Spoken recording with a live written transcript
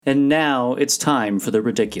And now it's time for the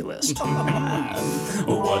ridiculous.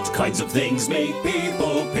 What kinds of things make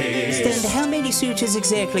people piss? And how many suitors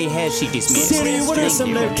exactly has she dismissed? Siri, what are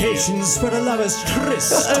some locations for a lover's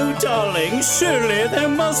tryst? Oh, darling, surely there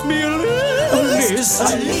must be a list.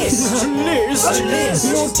 A list? A list? A list?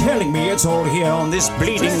 You're telling me it's all here on this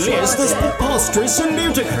bleeding list? That's preposterous and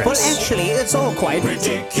ludicrous. Well, actually, it's all quite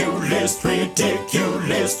ridiculous,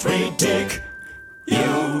 ridiculous, ridiculous.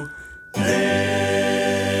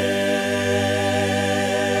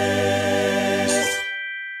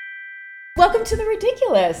 Welcome to The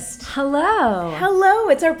Ridiculous. Hello. Hello,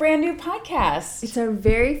 it's our brand new podcast. It's our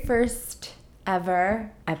very first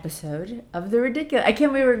ever episode of The Ridiculous. I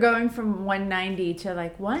can't believe we're going from 190 to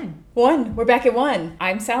like 1. We're back at 1.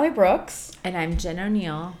 I'm Sally Brooks. And I'm Jen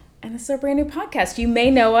O'Neill. And this is our brand new podcast. You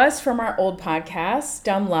may know us from our old podcast,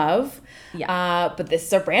 Dumb Love. Yeah. But this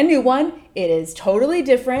is our brand new one. It is totally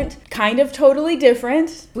different, kind of totally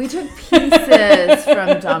different. We took pieces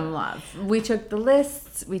from Dumb Love. We took the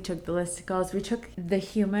lists, we took the listicles, we took the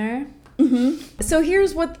humor. Mm-hmm. So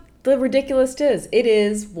here's what The Ridiculous is. It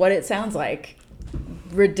is what it sounds like.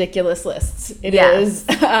 Ridiculous lists. It is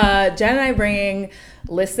Jen and I bringing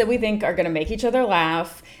lists that we think are going to make each other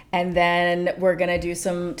laugh, and then we're going to do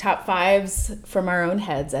some top fives from our own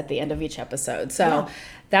heads at the end of each episode. So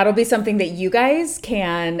that'll be something that you guys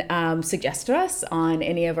can suggest to us on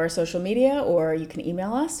any of our social media, or you can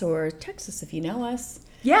email us or text us if you know us.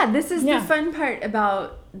 Yeah, this is the fun part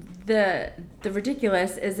about the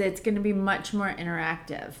Ridiculous is it's going to be much more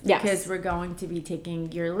interactive. Yes. Because we're going to be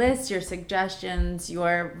taking your lists, your suggestions,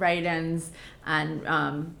 your write-ins,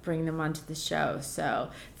 and bring them onto the show.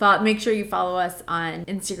 So make sure you follow us on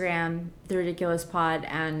Instagram, The Ridiculous Pod,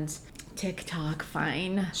 and TikTok.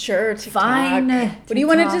 Fine. Sure, TikTok. Fine. What do you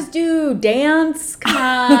want to just do? Dance? Come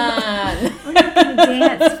on. I'm not going to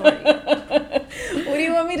dance for you. What do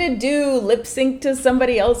you want me to do? Lip sync to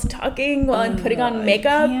somebody else talking while I'm putting on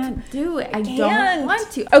makeup? I can't do it. I don't want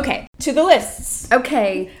to. Okay, to the lists.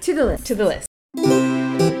 Okay, to the list. To the list.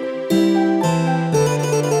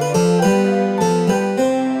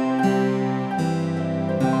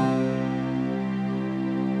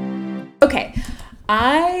 Okay,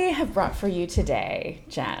 I have brought for you today,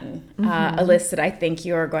 Jen, a list that I think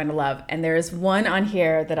you are going to love. And there's one on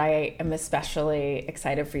here that I am especially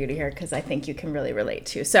excited for you to hear because I think you can really relate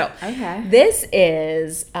to. So this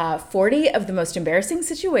is 40 of the most embarrassing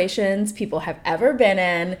situations people have ever been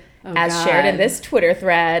in, shared in this Twitter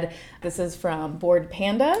thread. This is from Bored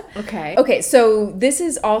Panda. Okay, so this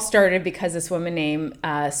is all started because this woman named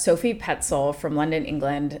Sophie Petzl from London,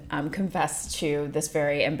 England, confessed to this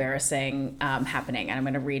very embarrassing happening. And I'm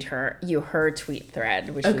going to read her tweet thread,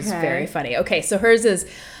 which was very funny. Okay, so hers is,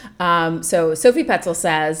 so Sophie Petzl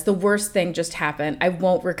says, "The worst thing just happened. I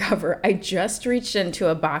won't recover. I just reached into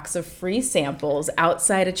a box of free samples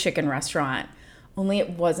outside a chicken restaurant. Only it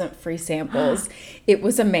wasn't free samples. It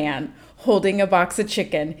was a man holding a box of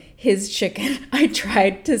chicken, his chicken. I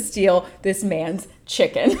tried to steal this man's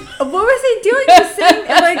chicken." What was he doing? Just sitting,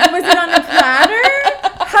 was it on a platter?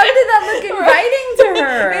 How did that look inviting to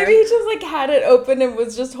her? Maybe he just had it open and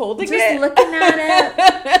was just holding it. Just looking at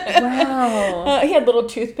it. Wow. He had little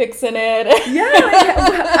toothpicks in it.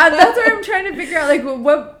 That's what I'm trying to figure out.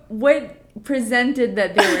 What presented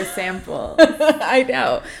that they were samples? I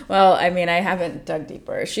know. Well, I mean, I haven't dug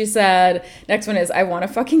deeper. She said, next one is, "I want to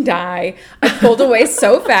fucking die. I pulled away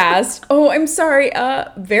so fast. Oh, I'm sorry.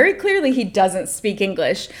 Very clearly he doesn't speak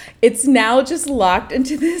English. It's now just locked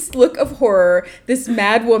into this look of horror. This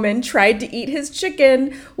mad woman tried to eat his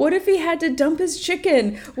chicken. What if he had to dump his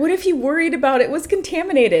chicken? What if he worried about it was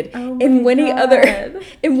contaminated? In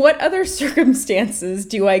what other circumstances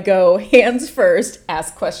do I go hands first,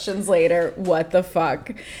 ask questions later? What the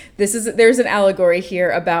fuck?" There's an allegory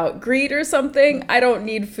here about greed or something. I don't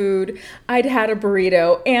need food. I'd had a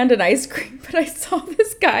burrito and an ice cream, but I saw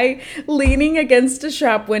this guy leaning against a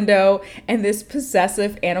shop window and this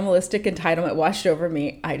possessive animalistic entitlement washed over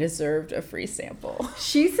me. I deserved a free sample.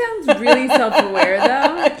 She sounds really self-aware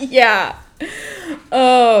though. Yeah.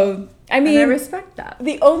 Oh, I mean, and I respect that.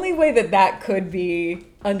 The only way that could be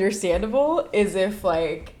understandable is if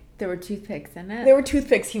there were toothpicks in it. There were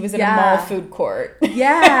toothpicks. He was in a mall food court.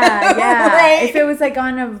 Yeah. Right? If it was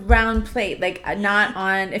on a round plate, not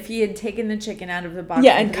on, if he had taken the chicken out of the box.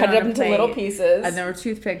 Yeah, and cut it up into little pieces. And there were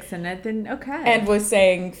toothpicks in it, then okay. And was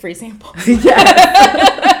saying free sample.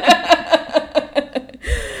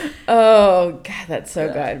 Oh, God, that's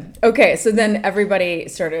so good. Okay, so then everybody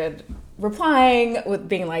started replying with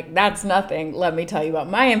being like, that's nothing. Let me tell you about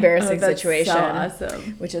my embarrassing situation. So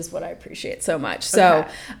awesome. Which is what I appreciate so much. So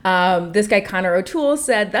this guy, Connor O'Toole,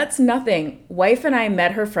 said, that's nothing. Wife and I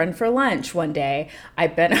met her friend for lunch one day. I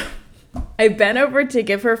bent over to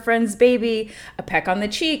give her friend's baby a peck on the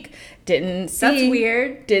cheek. That's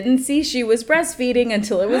weird. Didn't see she was breastfeeding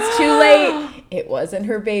until it was too late. It wasn't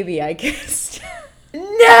her baby I kissed. No!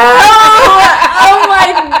 Oh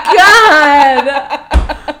my God!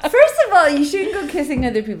 First of all, you shouldn't go kissing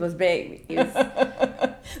other people's babies.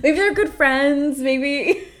 Maybe they're good friends.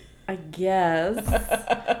 Maybe. I guess.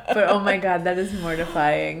 But oh my God, that is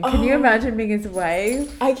mortifying. Can you imagine being his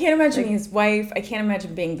wife? I can't imagine being his wife. I can't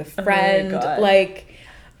imagine being the friend. God. Like,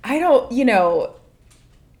 I don't,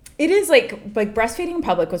 it is like breastfeeding in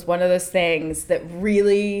public was one of those things that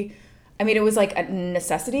really, I mean, it was like a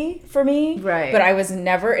necessity for me. Right. But I was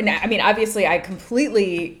never, and I mean, obviously I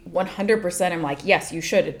completely 100% am like, yes, you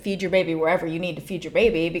should feed your baby wherever you need to feed your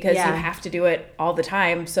baby because you have to do it all the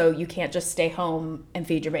time. So you can't just stay home and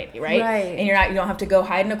feed your baby, right? Right. And you don't have to go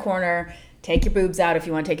hide in a corner, take your boobs out if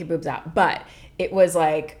you want to take your boobs out. But it was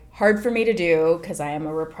like hard for me to do because I am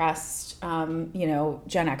a repressed, Gen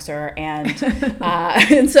Xer.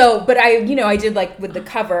 And so, but I did like with the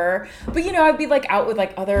cover, but I'd be like out with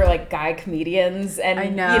like other like guy comedians and, I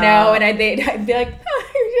know. And I'd be like, oh,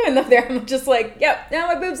 how are you doing up there? I'm just like, yep, now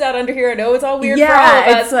my boob's out under here. I know it's all weird for all of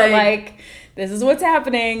us, but like, this is what's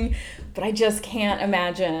happening. But I just can't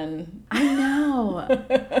imagine. I know.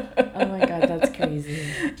 Oh my God, that's crazy.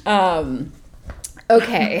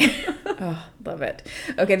 Okay. Oh, love it.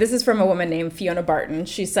 Okay, this is from a woman named Fiona Barton.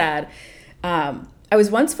 She said, I was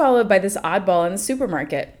once followed by this oddball in the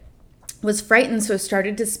supermarket. Was frightened, so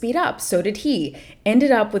started to speed up. So did he.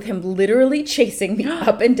 Ended up with him literally chasing me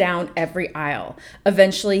up and down every aisle.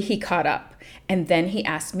 Eventually, he caught up. And then he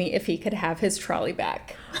asked me if he could have his trolley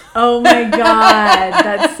back. Oh my God,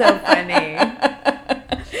 that's so funny.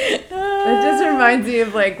 That just reminds me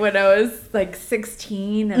of like when I was like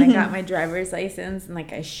 16 and I got my driver's license and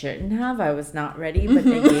like I shouldn't have. I was not ready, but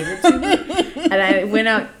they gave it to me. And I went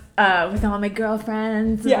out with all my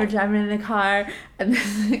girlfriends and we're driving in a car and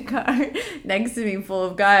then the car next to me full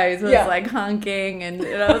of guys was like honking and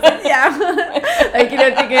I was like, like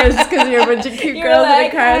thinking it was just because you're a bunch of cute girls in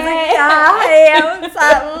a car. I was like, hi, what's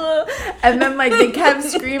up? And then like they kept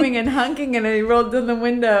screaming and honking and I rolled down the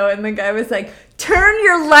window and the guy was like, turn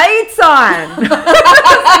your lights on.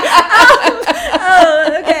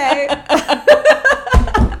 Oh, okay.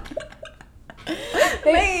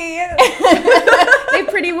 They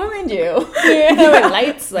pretty womaned you.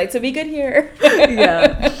 Lights will be good here.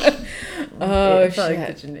 Yeah. Oh, I felt shit. like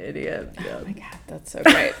such an idiot. Yeah. Oh my God, that's so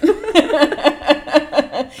great.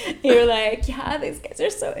 You're like, yeah, these guys are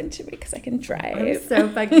so into me because I can drive. I'm so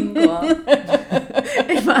fucking cool.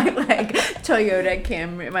 In my like Toyota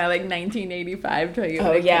Camry, my like 1985 Toyota Camry.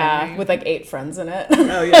 Oh yeah, with like 8 friends in it.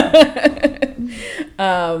 Oh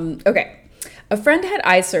yeah. Okay. A friend had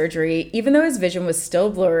eye surgery, even though his vision was still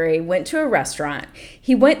blurry, went to a restaurant.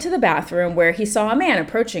 He went to the bathroom where he saw a man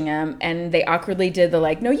approaching him, and they awkwardly did the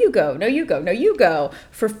like, no, you go, no, you go, no, you go,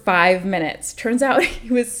 for 5 minutes. Turns out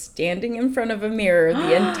he was standing in front of a mirror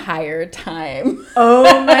the entire time. Oh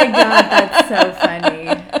my God, that's so funny.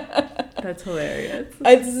 That's hilarious.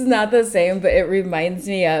 It's not the same, but it reminds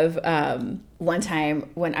me of one time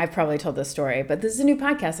when I've probably told this story, but this is a new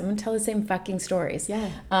podcast. I'm going to tell the same fucking stories. Yeah.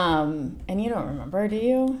 And you don't remember, do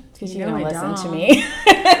you? Because you No, don't I listen to don't. me.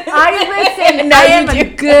 I listen. No, I you am a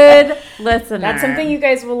do. good listener. That's something you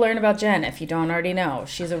guys will learn about Jen if you don't already know.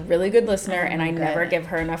 She's a really good listener, and I never give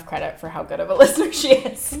her enough credit for how good of a listener she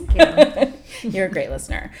is. Thank you. You're a great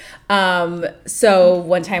listener. So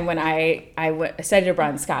one time when I studied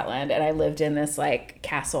abroad in Scotland, and I lived in this like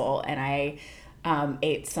castle, and I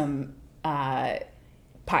ate some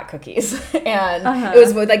pot cookies, and it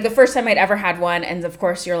was like the first time I'd ever had one. And of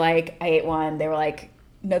course, you're like, I ate one. They were like,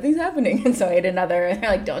 nothing's happening, and so I ate another. And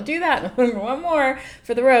they're like, don't do that. One more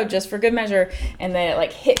for the road, just for good measure. And then it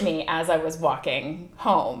like hit me as I was walking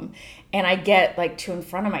home, and I get like to in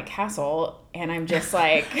front of my castle. And I'm just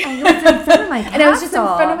like, I was in front of my castle. And I was just in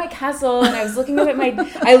front of my castle, and I was looking up at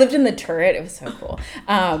I lived in the turret. It was so cool.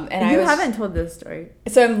 And I haven't told this story.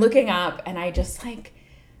 So I'm looking up, and I just like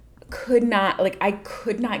could not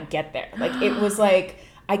get there. Like it was like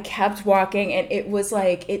I kept walking, and it was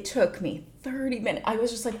like it took me 30 minutes. I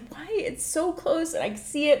was just like, why? It's so close, and I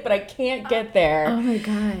see it, but I can't get there. Oh my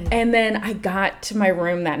God. And then I got to my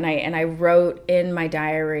room that night, and I wrote in my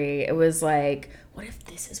diary, it was like, what if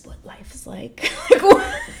this is what life is like?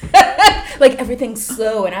 Like everything's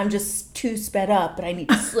slow and I'm just too sped up, but I need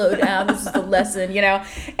to slow down. This is the lesson, you know?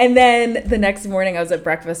 And then the next morning I was at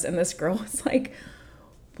breakfast and this girl was like,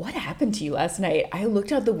 what happened to you last night? I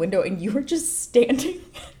looked out the window and you were just standing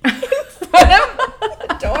in front of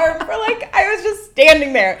the door for like, I was just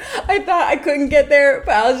standing there. I thought I couldn't get there,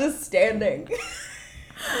 but I was just standing.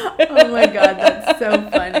 Oh my God, that's so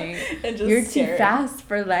funny. And just You're scary. too fast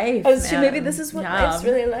for life. Maybe this is what life's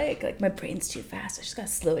really like. Like my brain's too fast. I just gotta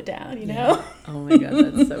slow it down, you know? Oh my God,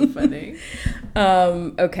 that's so funny.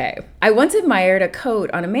 Okay. I once admired a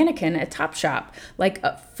coat on a mannequin at Topshop, like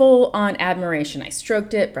a full-on admiration. I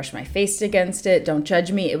stroked it, brushed my face against it. Don't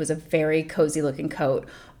judge me. It was a very cozy-looking coat,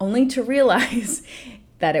 only to realize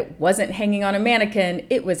that it wasn't hanging on a mannequin.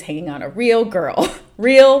 It was hanging on a real girl,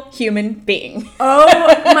 real human being. Oh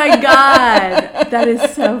my God, that is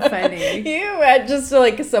so funny. You had just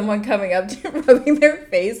like someone coming up to you, rubbing their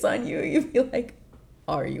face on you. You'd be like,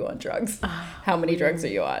 are you on drugs? How many drugs are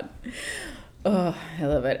you on? Oh, I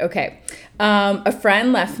love it. Okay. A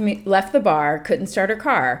friend left the bar, couldn't start her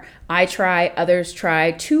car. I try, others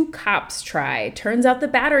try, 2 cops try. Turns out the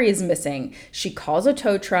battery is missing. She calls a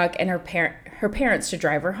tow truck and her parents to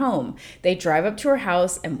drive her home. They drive up to her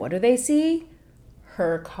house and what do they see?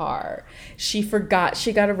 Her car. She forgot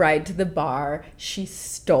she got a ride to the bar. She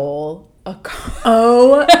stole a car.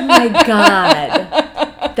 Oh my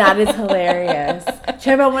God. That is hilarious.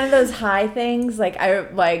 Try about one of those high things.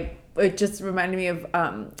 It just reminded me of,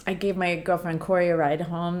 I gave my girlfriend Corey a ride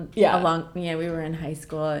home. Yeah. We were in high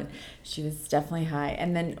school and she was definitely high.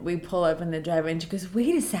 And then we pull up in the driveway and she goes,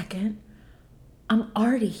 wait a second. I'm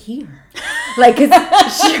already here. Like, cause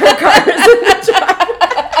her car is in the driveway.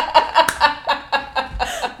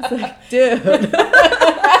 I was like, dude,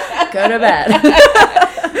 go to bed.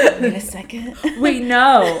 Wait a second. Wait,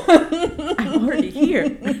 no. I'm already here.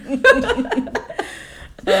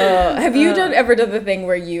 Have you ever done the thing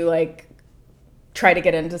where you like try to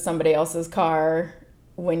get into somebody else's car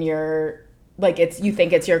when you're like you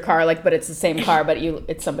think it's your car, like, but it's the same car, but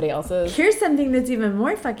it's somebody else's? Here's something that's even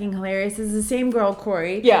more fucking hilarious is the same girl,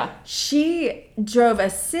 Corey. Yeah. She drove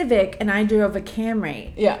a Civic and I drove a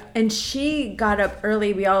Camry. Yeah. And she got up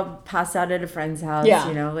early. We all passed out at a friend's house,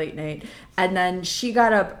 late night. And then she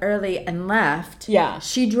got up early and left. Yeah.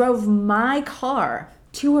 She drove my car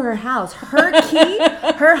to her house. Her key,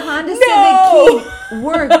 her Honda Civic key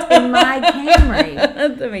worked in my Camry.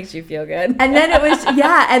 That makes you feel good. And then it was,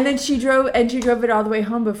 and then she drove it all the way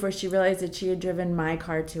home before she realized that she had driven my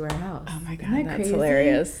car to her house. Oh my God, Isn't that that's crazy?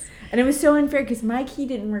 hilarious. And it was so unfair because my key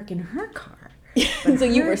didn't work in her car. So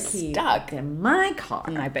you her were key stuck. in my car.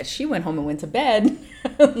 And I bet she went home and went to bed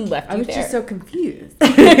and left I you was there. just so confused.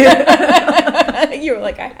 You were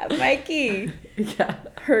like, I have my key. Yeah.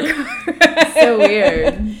 Her car. So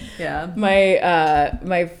weird. Yeah.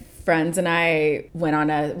 My friends and I we were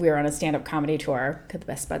on a stand-up comedy tour, the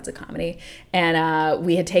Best Buds of Comedy, and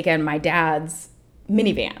we had taken my dad's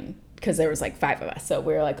minivan because there was like 5 of us, so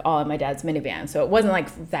we were like all in my dad's minivan, so it wasn't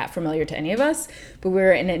like that familiar to any of us, but we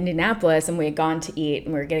were in Indianapolis and we had gone to eat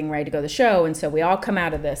and we were getting ready to go to the show, and so we all come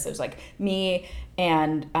out of this. It was like me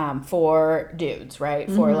and 4 dudes, right?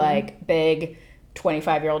 4 like big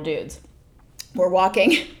 25-year-old dudes. We're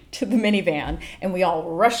walking to the minivan and we all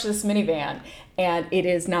rush this minivan, and it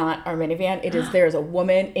is not our minivan. It is, there's a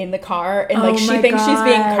woman in the car and like she thinks she's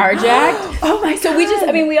being carjacked. Oh my God. So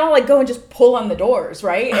we all like go and just pull on the doors,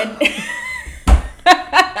 right? And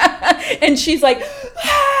and she's like,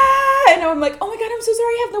 ah! And I'm like, oh my God, I'm so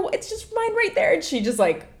sorry. It's just mine right there. And she just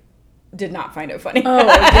like did not find it funny. Oh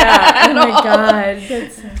yeah. Oh my God.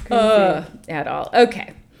 That's so crazy. At all.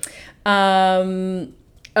 Okay.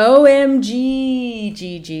 OMG,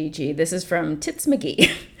 GGG. This is from Tits McGee.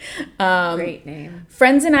 Great name.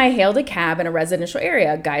 Friends and I hailed a cab in a residential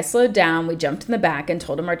area. Guy slowed down. We jumped in the back and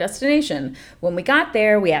told him our destination. When we got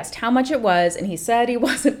there, we asked how much it was, and he said he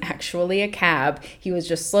wasn't actually a cab. He was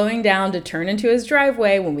just slowing down to turn into his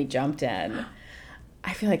driveway when we jumped in.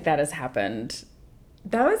 I feel like that has happened.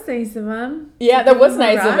 That was nice of him. Yeah, that was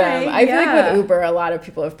nice of him. I feel like Yeah. with Uber, a lot of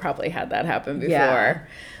people have probably had that happen before. Yeah.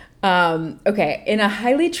 Okay, in a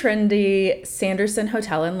highly trendy Sanderson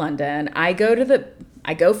hotel in London, I go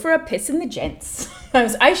for a piss in the gents.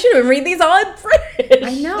 I should have read these all in British.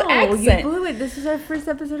 I know. accent. You blew it. This is our first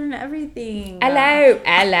episode and everything. Hello. Oh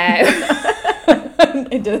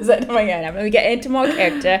my God, I'm gonna get into my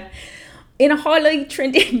character. In a highly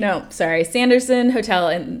trendy, Sanderson Hotel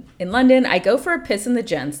in London, I go for a piss in the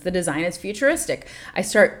gents. The design is futuristic. I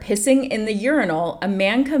start pissing in the urinal. A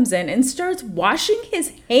man comes in and starts washing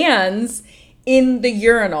his hands in the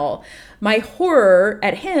urinal. My horror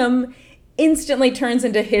at him instantly turns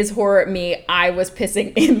into his horror at me. I was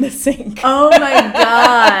pissing in the sink. Oh my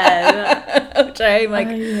God. Which I'm like,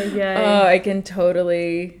 Oh, I can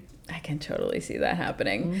totally see that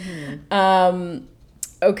happening.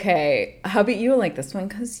 Okay, hubby, you will like this one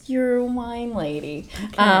because you're a wine lady.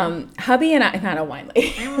 Hubby and I, not a wine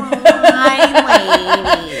lady. wine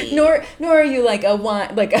lady. Nor are you like a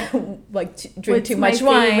wine, drink too much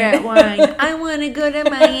wine. Favorite wine? I want to go to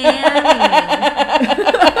Miami.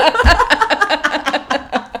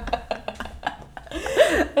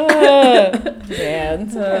 Man,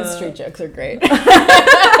 sometimes street jokes are great.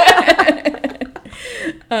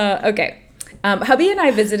 Okay. Hubby and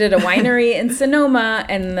I visited a winery in Sonoma,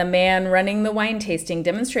 and the man running the wine tasting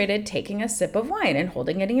demonstrated taking a sip of wine and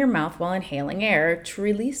holding it in your mouth while inhaling air to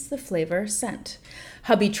release the flavor scent.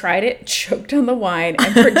 Hubby tried it, choked on the wine,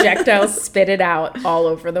 and projectiles spit it out all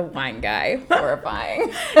over the wine guy.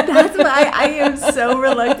 Horrifying. That's why I am so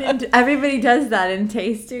reluctant. Everybody does that in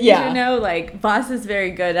tasting, Yeah. you know? Like, Boss is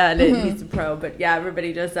very good at it. He's a pro. But, yeah,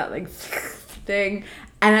 everybody does that, like, thing.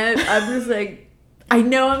 And I'm just like, I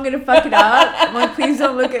know I'm going to fuck it up. I'm like, please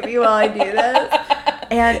don't look at me while I do this.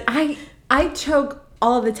 And I choke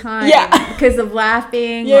all the time because of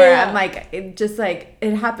laughing or I'm like, it just like,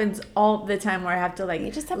 it happens all the time where I have to like, You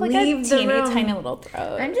just have like leave a the teeny room. tiny little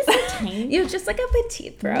throat. I'm just a tiny. You have just like a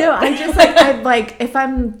petite throat. No, I just like, I'm like, if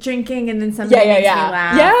I'm drinking and then something makes me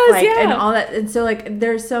laugh. Yes, like, yeah. And all that. And so like,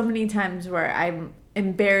 there's so many times where I'm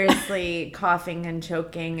embarrassingly coughing and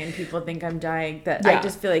choking and people think I'm dying that I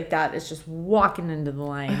just feel like that is just walking into the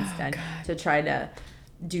lion's den to try to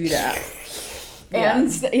do that. And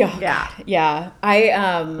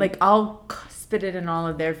I like I'll spit it in all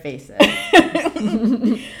of their faces.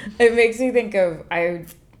 It makes me think of I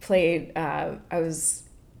was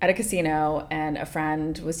at a casino and a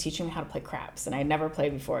friend was teaching me how to play craps, and I'd never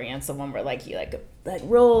played before. And so one where like you like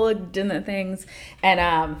roll and the things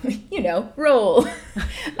and roll.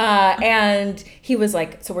 And he was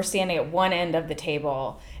like, so we're standing at one end of the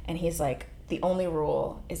table, and he's like, the only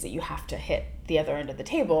rule is that you have to hit the other end of the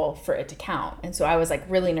table for it to count. And so I was like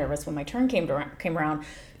really nervous when my turn came around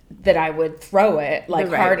that I would throw it like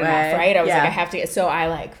hard enough, right? I was like, I have to. So I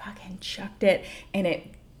like fucking chucked it, and it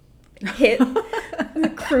hit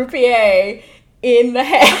the croupier in the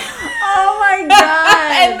head. Oh my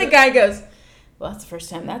God. And the guy goes, well, that's the first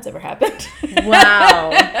time that's ever happened.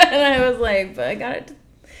 Wow. And I was like, but I got it.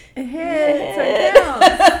 It hit, so it counts.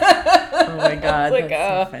 Oh my God, Like,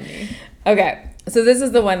 that's so funny. Okay, so this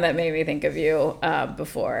is the one that made me think of you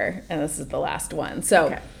before, and this is the last one.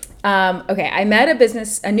 So, I met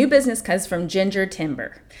a new business cuz from Ginger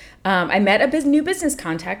Timber. I met a new business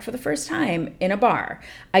contact for the first time in a bar.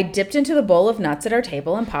 I dipped into the bowl of nuts at our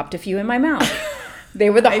table and popped a few in my mouth. They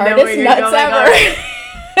were the hardest nuts ever.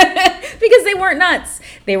 Because they weren't nuts.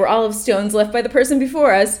 They were olive stones left by the person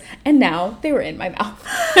before us, and now they were in my mouth.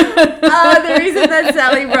 The reason that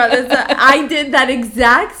Sally brought this up, I did that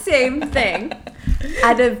exact same thing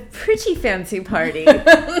at a pretty fancy party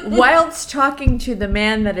whilst talking to the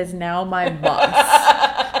man that is now my boss.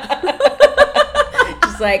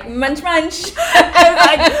 Just like, munch, munch. I was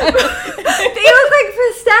like, they look like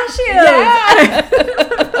pistachios.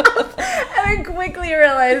 And I quickly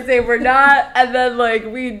realized they were not. And then, like,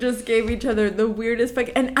 we just gave each other the weirdest fuck.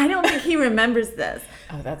 And I don't think he remembers this.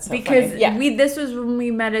 Oh, that's so because funny. this was when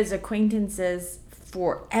we met as acquaintances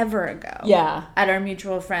forever ago. Yeah. At our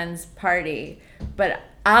mutual friend's party. But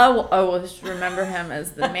I'll always remember him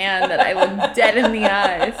as the man that I looked dead in the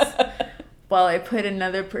eyes while I put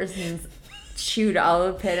another person's chewed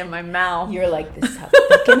olive pit in my mouth. You're like, this is how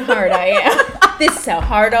fucking hard I am. This is how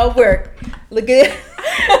hard I'll work. Look at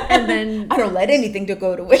And then I don't let anything to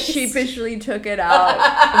go to waste. sheepishly took it out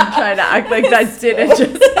and tried to act like that didn't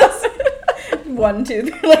just. 1,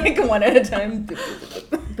 2, like one at a time.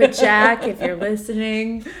 But Jack, if you're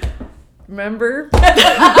listening, remember?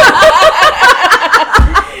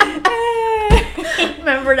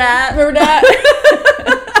 Remember that? Remember that?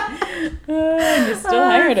 You still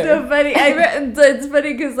hired her. So funny. It's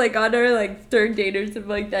funny because like on our like third date or something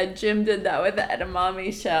like that, Jim did that with the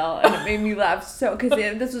edamame shell, and it made me laugh so because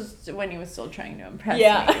this was when he was still trying to impress me,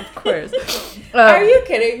 of course. Are you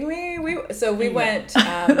kidding me? We went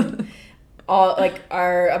all like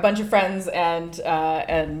a bunch of friends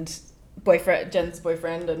and boyfriend, Jen's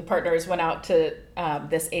boyfriend and partners went out to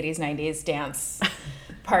this 80s 90s dance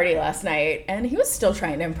party last night, and he was still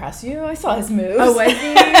trying to impress you. I saw his moves. Oh, was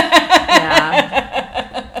he? Yeah.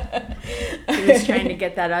 He was trying to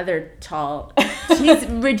get that other tall. He's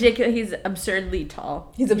ridiculous. He's absurdly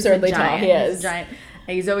tall. He's absurdly tall. Giant. He is. He's giant.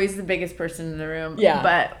 He's always the biggest person in the room. Yeah.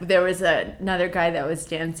 But there was another guy that was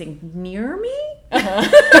dancing near me.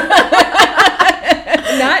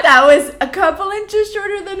 That was a couple inches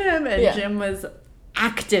shorter than him, and Jim was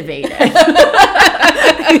activated. He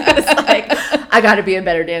was like, I got to be a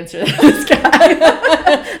better dancer than this guy.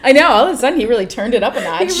 I know. All of a sudden, he really turned it up a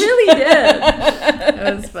notch. He really did.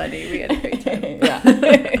 It was funny. We had a great time.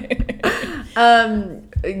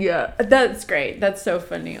 Yeah, that's great. That's so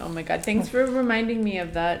funny. Oh my god, thanks for reminding me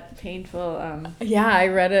of that painful. Yeah, I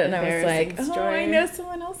read it and I was like, embarrassing oh, story. I know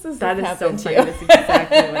someone else's. That is so happened funny. to. That's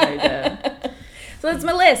exactly what I did. So that's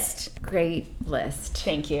my list. Great list.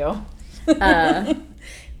 Thank you.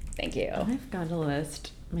 Thank you. I've got a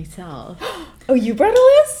list myself. Oh, you brought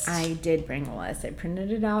a list? I did bring a list. I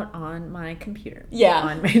printed it out on my computer. Yeah.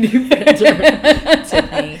 On my new printer.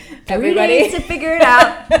 Took me 3 days to figure it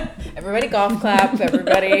out. Everybody golf clap.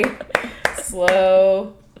 Everybody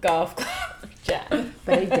slow golf clap. Jen.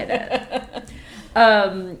 But I did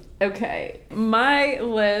it. Okay. My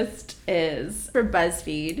list is for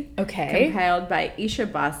BuzzFeed. Okay. Compiled by Isha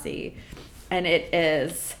Bossi. And it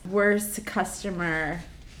is worst customer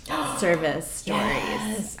service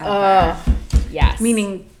stories. Ever. Yes.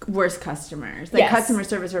 Meaning worst customers. Like Yes. customer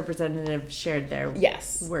service representative shared their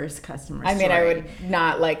worst customer I mean, story. I would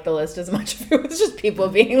not like the list as much if it was just people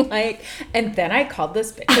being like, and then I called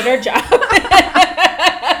this bitch at our job.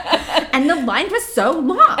 And the line was so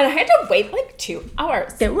long. And I had to wait like 2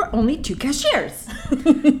 hours. There were only 2 cashiers.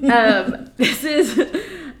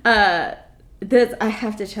 This I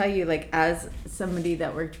have to tell you, like, as somebody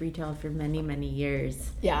that worked retail for many, many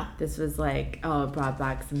years, Yeah. this was like, it brought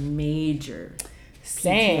back some major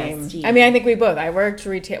Same. PTSD. I mean, I think we both. I worked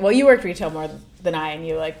retail. Well, you worked retail more than I, and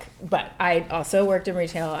you but I also worked in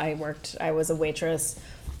retail. I was a waitress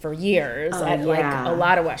for years at like a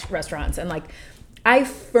lot of restaurants, and like, I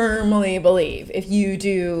firmly believe if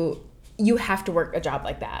you have to work a job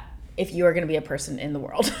like that if you are going to be a person in the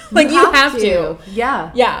world. Like, you have to. Yeah.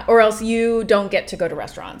 Yeah, or else you don't get to go to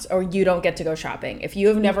restaurants or you don't get to go shopping. If you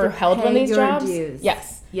have never held one of these jobs, dues.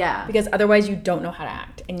 yes. Yeah. Because otherwise you don't know how to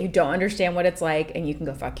act and you don't understand what it's like and you can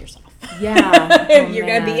go fuck yourself. Yeah. You're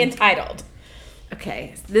going to be entitled.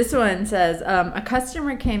 Okay, this one says, a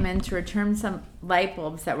customer came in to return some light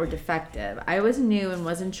bulbs that were defective. I was new and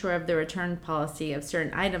wasn't sure of the return policy of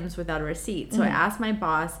certain items without a receipt, so I asked my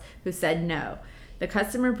boss, who said no. The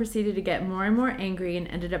customer proceeded to get more and more angry and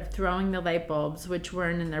ended up throwing the light bulbs, which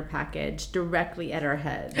weren't in their package, directly at our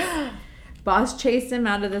heads. Boss chased him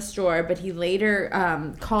out of the store, but he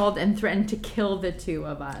later called and threatened to kill the 2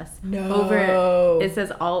 of us. No. It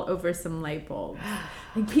says all over some light bulbs.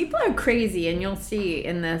 Like, people are crazy, and you'll see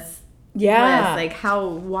in this list, like, how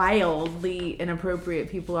wildly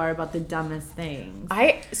inappropriate people are about the dumbest things.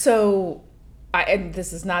 And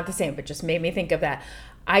this is not the same, but just made me think of that.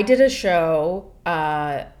 I did a show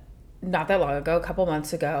not that long ago, a couple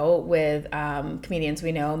months ago, with comedians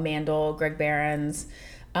we know, Mandel, Greg Behrens,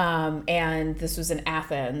 and this was in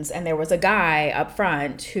Athens, and there was a guy up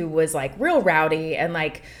front who was like real rowdy and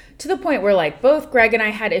like to the point where like both Greg and I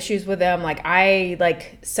had issues with him. Like, I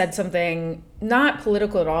like said something not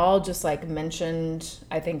political at all, just like mentioned,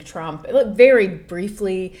 I think, Trump, very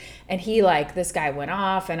briefly, and he like, this guy went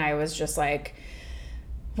off, and I was just like,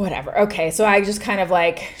 whatever. Okay. So I just kind of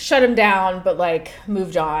like shut him down, but like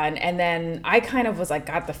moved on. And then I kind of was like,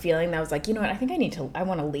 got the feeling that I was like, you know what? I think I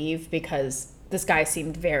want to leave because this guy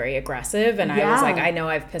seemed very aggressive. And I was like, I know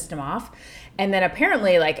I've pissed him off. And then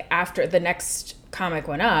apparently, like, after the next comic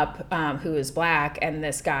went up, who was black, and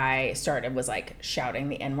this guy was like shouting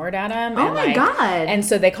the N-word at him. Oh and, my like, God. And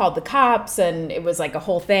so they called the cops, and it was like a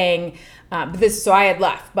whole thing. So I had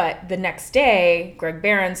left. But the next day, Greg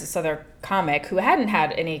Behrens, this other comic who hadn't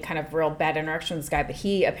had any kind of real bad interaction with this guy, but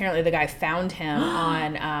the guy found him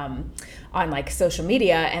on like social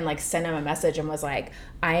media and like sent him a message and was like,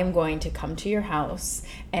 I am going to come to your house,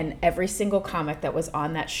 and every single comic that was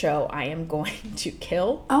on that show I am going to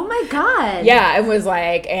kill. Oh my God. Yeah, it was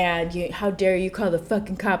like, how dare you call the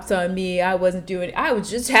fucking cops on me? I was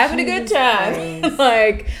just having a good time.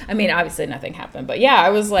 Like, I mean, obviously nothing happened, but yeah, I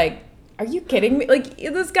was like, are you kidding me? Like,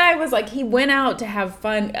 this guy was like, he went out to have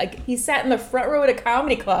fun. Like, he sat in the front row at a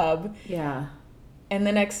comedy club. Yeah. And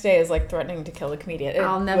the next day is like threatening to kill a comedian.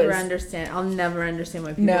 I'll never understand why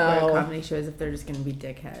people go to comedy shows if they're just going to be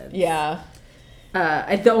dickheads. Yeah.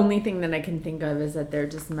 The only thing that I can think of is that they're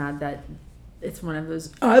just mad that it's one of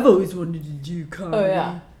those, I've always wanted to do comedy. Oh,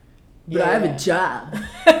 yeah. But I have a job.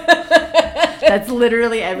 That's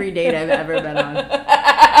literally every date I've ever been on.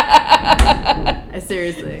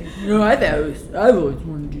 Seriously. No, I've always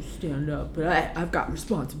wanted to stand up, but I've got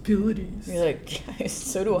responsibilities. You're like, yes,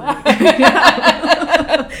 so do I.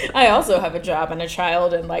 I also have a job and a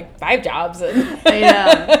child and like 5 jobs. And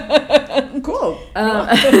Cool.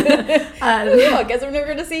 I guess I'm never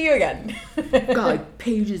going to see you again. Got like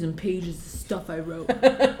pages and pages of stuff I wrote.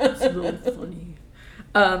 It's really funny.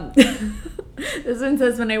 This one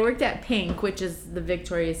says, when I worked at Pink, which is the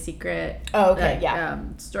Victoria's Secret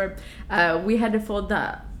store, we had to fold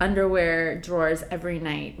the underwear drawers every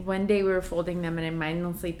night. One day we were folding them and I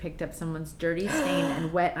mindlessly picked up someone's dirty, stained,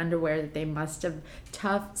 and wet underwear that they must have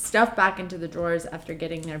stuffed back into the drawers after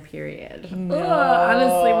getting their period. No.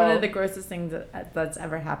 Honestly, one of the grossest things that's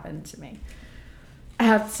ever happened to me. I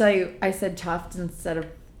have to tell you, I said tuft instead of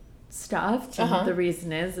stuffed. And the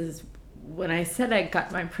reason is when I said I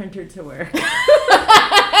got my printer to work,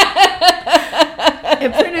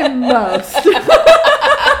 it printed most.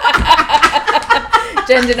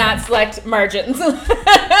 Jen did not select margins.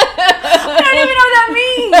 I don't even know what that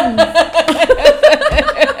means.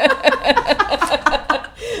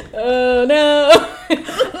 Oh no.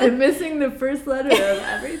 I'm missing the first letter of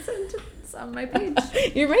every sentence on my page.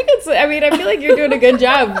 You're making, I feel like you're doing a good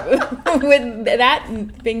job with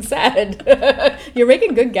that being said. You're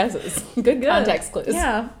making good guesses. Good context clues.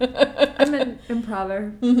 Yeah. I'm an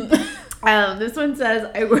improver. This one says,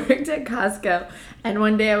 I worked at Costco, and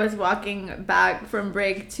one day I was walking back from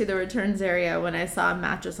break to the returns area when I saw a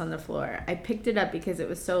mattress on the floor. I picked it up because it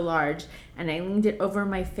was so large, and I leaned it over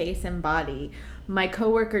my face and body. My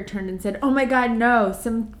coworker turned and said, "Oh my God, no,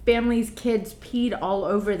 some family's kids peed all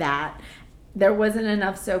over that." There wasn't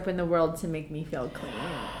enough soap in the world to make me feel clean.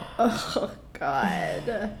 Oh,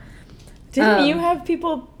 God. Didn't you have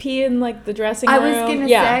people pee in like the dressing room? I was going to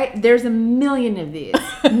say, there's a million of these.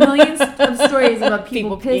 Millions of stories about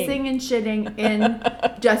people pissing and shitting in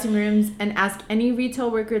dressing rooms, and ask any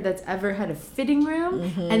retail worker that's ever had a fitting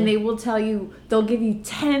room, and they will tell you, they'll give you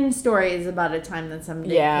 10 stories about a time that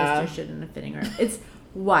somebody pissed or shit in a fitting room. It's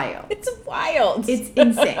wild. It's wild. It's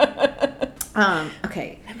insane.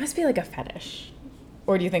 Okay. That must be like a fetish.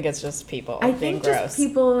 Or do you think it's just people I being think gross? just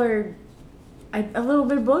people are a little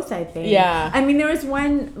bit of both, I think. Yeah. I mean, there was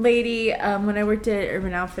one lady when I worked at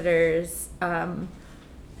Urban Outfitters,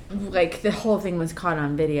 like the whole thing was caught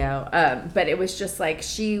on video, but it was just like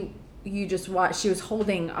you just watch. She was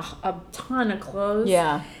holding a ton of clothes.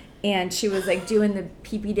 Yeah. And she was like doing the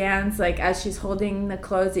pee-pee dance, like as she's holding the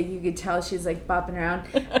clothes, that you could tell she's like bopping around.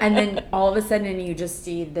 And then all of a sudden you just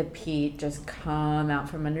see the pee just come out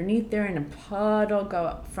from underneath there, and a puddle go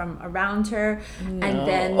up from around her. No. And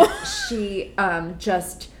then she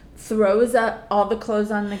just throws up all the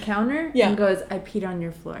clothes on the counter and goes, "I peed on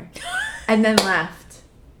your floor," and then left.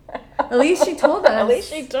 At least she told us. At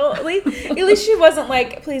least she wasn't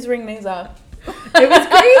like, "Please ring these up." It was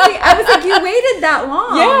crazy. I was like, you waited that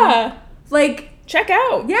long. Yeah. Like, check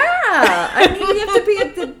out. Yeah. I mean, you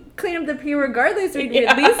have to clean up the pee regardless, or you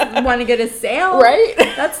at least want to get a sale. Right?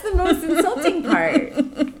 That's the most insulting part.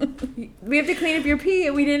 We have to clean up your pee,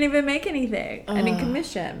 and we didn't even make anything. Any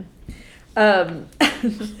commission.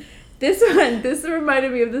 This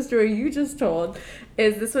reminded me of the story you just told.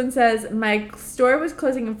 This one says, my store was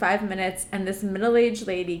closing in 5 minutes, and this middle-aged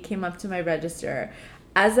lady came up to my register.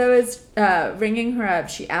 As I was ringing her up,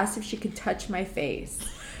 she asked if she could touch my face.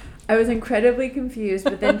 I was incredibly confused,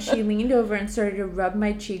 but then she leaned over and started to rub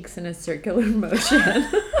my cheeks in a circular motion.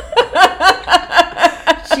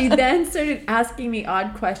 She then started asking me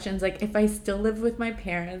odd questions, like if I still lived with my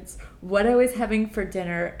parents, what I was having for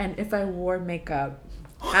dinner, and if I wore makeup.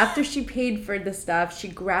 After she paid for the stuff, she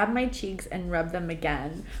grabbed my cheeks and rubbed them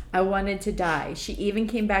again. I wanted to die. She even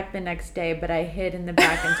came back the next day, but I hid in the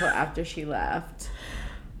back until after she left.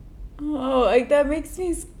 Oh, like that makes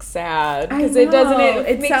me sad because it doesn't.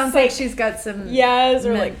 It sounds like she's got some. Yes,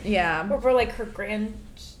 or or for like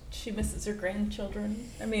she misses her grandchildren.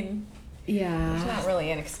 I mean, it's not really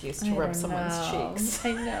an excuse to rub someone's cheeks.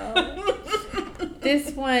 I know.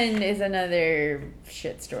 This one is another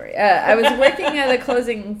shit story. I was working at a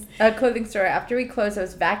clothing store. After we closed, I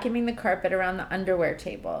was vacuuming the carpet around the underwear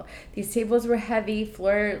table. These tables were heavy,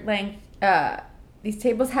 floor length. These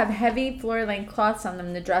tables have heavy floor-length cloths on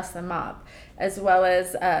them to dress them up, as well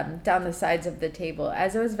as down the sides of the table.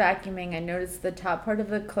 As I was vacuuming, I noticed the top part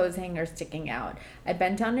of the clothes hanger sticking out. I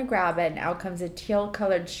bent down to grab it, and out comes a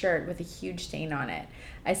teal-colored shirt with a huge stain on it.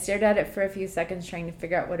 I stared at it for a few seconds trying to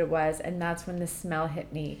figure out what it was, and that's when the smell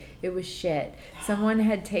hit me. It was shit. Someone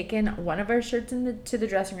had taken one of our shirts to the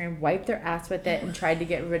dressing room, wiped their ass with it, and tried to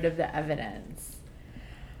get rid of the evidence.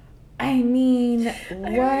 I mean,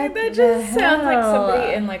 what that just sounds like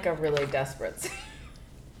somebody in like a really desperate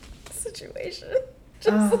situation.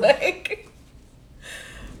 Just like.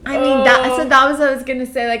 I mean, that was what I was gonna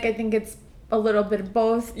say. Like, I think it's a little bit of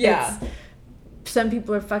both. Yeah. Some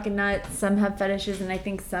people are fucking nuts. Some have fetishes, and I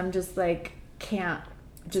think some just like can't.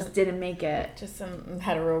 Just didn't make it. Just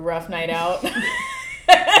had a real rough night out.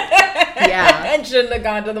 Yeah. And shouldn't have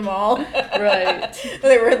gone to the mall. Right.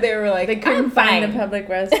 They were like, They couldn't I'm find fine. the public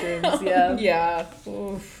restrooms. Yeah. Yeah.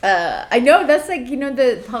 Oof. I know that's like,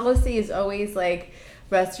 the policy is always like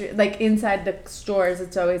like inside the stores.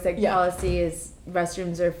 It's always like policy is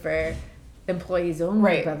restrooms are for employees only.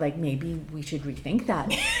 Right. But like maybe we should rethink that.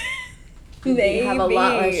 Maybe. We have a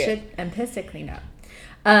lot less shit and piss to clean up.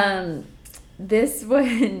 This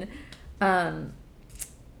one. Oh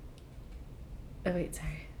wait,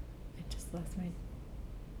 sorry. I just lost my.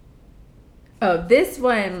 Oh, this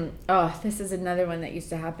one. Oh, this is another one that used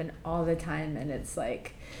to happen all the time, and it's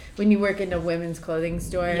like when you work in a women's clothing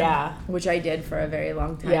store. Yeah. Which I did for a very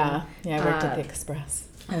long time. Yeah. Yeah, I worked at the Express.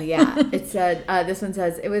 Oh yeah. It said. This one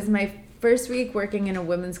says it was my first week working in a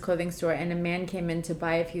women's clothing store, and a man came in to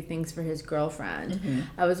buy a few things for his girlfriend. Mm-hmm.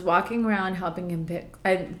 I was walking around helping him pick.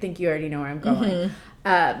 I think you already know where I'm going.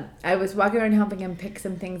 I was walking around helping him pick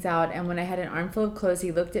some things out, and when I had an armful of clothes,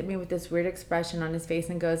 he looked at me with this weird expression on his face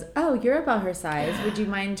and goes, "Oh, you're about her size. Would you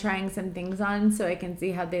mind trying some things on so I can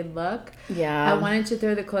see how they look?" Yeah. I wanted to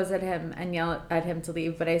throw the clothes at him and yell at him to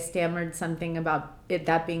leave, but I stammered something about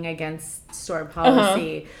that being against store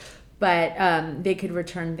policy. But they could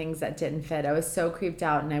return things that didn't fit. I was so creeped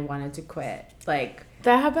out, and I wanted to quit. Like,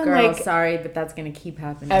 That happened girl, like sorry, but that's gonna keep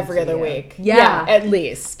happening every to other you. week. Yeah. At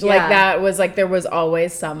least. Yeah. Like that was like there was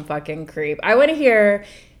always some fucking creep. I want to hear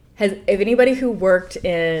if anybody who worked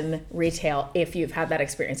in retail, if you've had that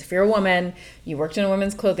experience. If you're a woman, you worked in a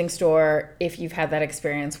women's clothing store, if you've had that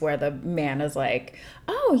experience where the man is like,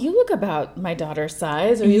 "Oh, you look about my daughter's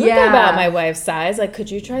size, or you look about my wife's size. Like,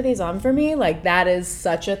 could you try these on for me?" Like that is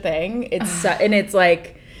such a thing. It's and it's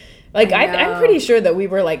like I'm pretty sure that we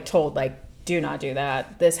were like told like, do not do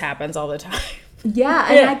that. This happens all the time.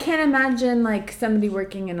 Yeah, and I can't imagine like somebody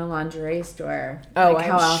working in a lingerie store. Oh, like,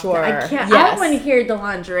 I'm sure. I can't. Yes. I don't want to hear the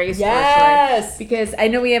lingerie store Yes. story because I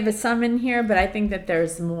know we have some in here, but I think that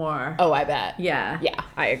there's more. Oh, I bet. Yeah. Yeah,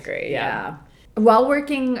 I agree. Yeah. While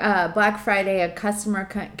working Black Friday, a customer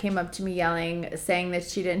came up to me yelling, saying that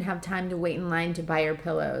she didn't have time to wait in line to buy her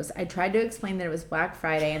pillows. I tried to explain that it was Black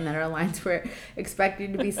Friday and that our lines were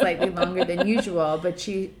expected to be slightly longer than usual, but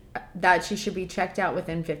she should be checked out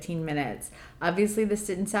within 15 minutes. Obviously, this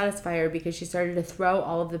didn't satisfy her because she started to throw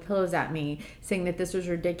all of the pillows at me, saying that this was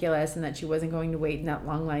ridiculous and that she wasn't going to wait in that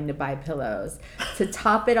long line to buy pillows. To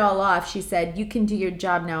top it all off, she said, "You can do your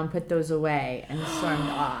job now and put those away," and stormed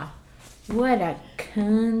off. What a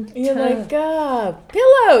cunt. You're like,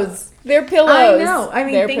 pillows. They're pillows. I know. I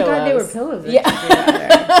mean, They're thank God they were pillows. pillows.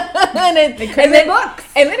 Yeah. and then books.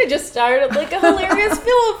 And then it just started like a hilarious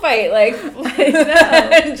pillow fight. Like,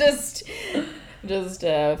 I know. just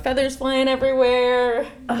feathers flying everywhere.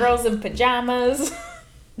 Girls in pajamas.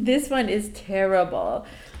 This one is terrible.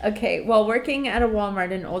 Okay, while working at a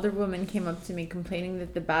Walmart, an older woman came up to me complaining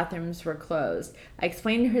that the bathrooms were closed. I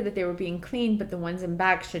explained to her that they were being cleaned, but the ones in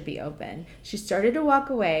back should be open. She started to walk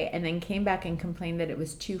away and then came back and complained that it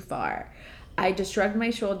was too far. I just shrugged my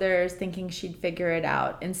shoulders, thinking she'd figure it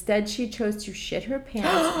out. Instead, she chose to shit her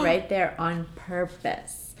pants right there on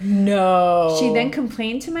purpose. No. She then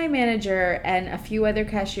complained to my manager and a few other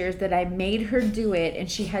cashiers that I made her do it and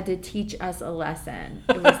she had to teach us a lesson.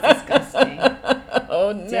 It was disgusting.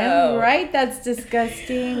 Oh no. Damn right, that's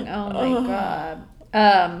disgusting. Oh my god.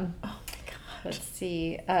 Oh my god. Let's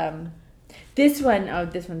see. This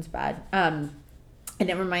one's bad. And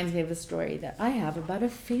it reminds me of a story that I have about a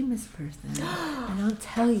famous person. And I'll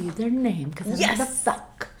tell you their name because I'm the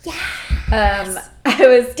fuck. Yeah. I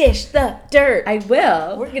was Dish the dirt. I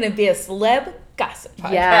will. We're gonna be a celeb gossip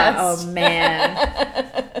podcast. Yeah. Oh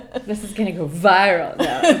man. This is gonna go viral.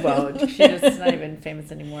 No, it won't. She's not even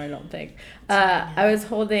famous anymore, I don't think. I was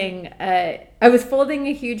folding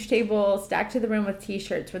a huge table stacked to the rim with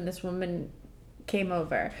t-shirts when this woman came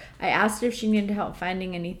over. I asked her if she needed help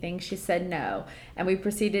finding anything. She said no, and we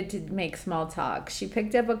proceeded to make small talk. She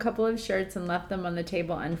picked up a couple of shirts and left them on the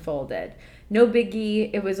table unfolded. No biggie,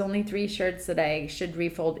 it was only 3 shirts that I should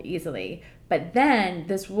refold easily. But then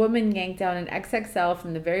this woman yanked out an XXL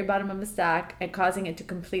from the very bottom of a stack and causing it to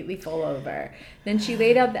completely fall over. Then she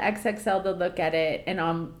laid out the XXL to look at it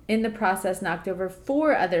and in the process knocked over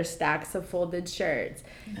 4 other stacks of folded shirts.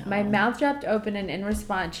 No. My mouth dropped open and in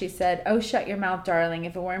response she said, "Oh, shut your mouth, darling.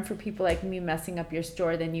 If it weren't for people like me messing up your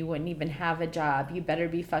store, then you wouldn't even have a job. You better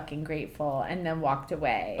be fucking grateful," and then walked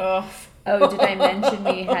away. Oh. Oh, did I mention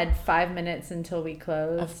we had 5 minutes until we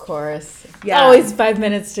closed? Of course. Yeah. Always 5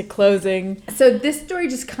 minutes to closing. So this story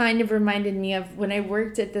just kind of reminded me of when I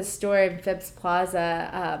worked at this store in Phipps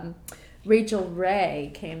Plaza. Rachel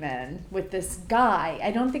Ray came in with this guy.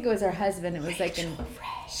 I don't think it was her husband. It was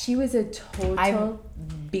she was a total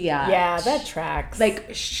biatch. Yeah, that tracks.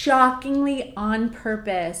 Like shockingly on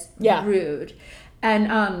purpose, rude.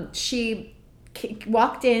 And she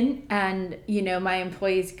walked in, and my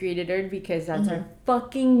employees greeted her because that's our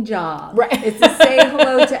fucking job. Right. It's to say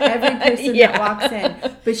hello to every person that walks in.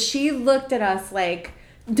 But she looked at us like,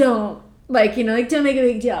 don't make a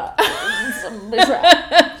big deal.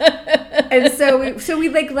 And so we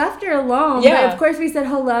left her alone. Yeah. But of course we said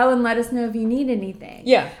hello and let us know if you need anything.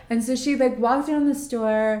 Yeah. And so she walked around the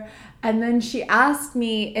store, and then she asked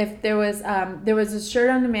me if there was a shirt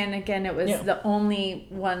on the mannequin. It was the only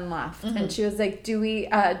one left. And she was like, do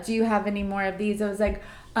you have any more of these? I was like,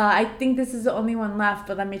 I think this is the only one left,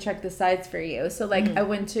 but let me check the size for you. So I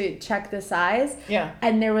went to check the size. Yeah.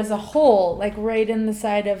 And there was a hole right in the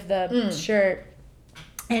side of the shirt.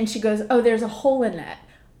 And she goes, oh, there's a hole in it,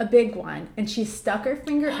 a big one. And she stuck her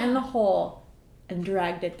finger in the hole and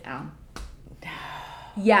dragged it down.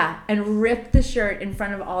 Yeah, and ripped the shirt in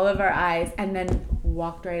front of all of our eyes and then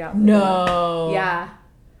walked right out. No. Yeah.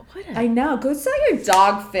 I know. Go sell your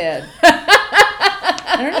dog food.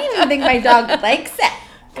 I don't even think my dog likes it.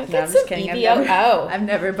 No, I'm just kidding. I've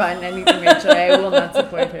never bought anything Rachel. I will not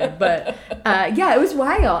support her. But it was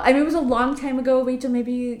wild. I mean, it was a long time ago, Rachel.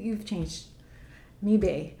 Maybe you've changed.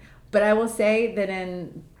 Maybe. But I will say that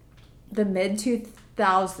in the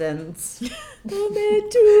mid-2000s, you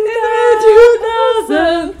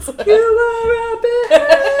were a bit.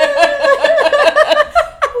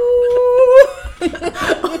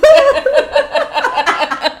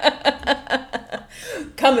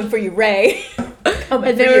 Coming for you, Ray.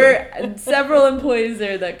 And there were several employees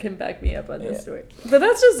there that can back me up on this story. But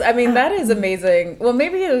that's just, that is amazing. Well,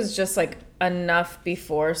 maybe it was just enough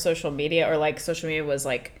before social media, or social media was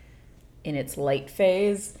in its light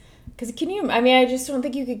phase. Because I just don't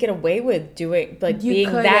think you could get away with being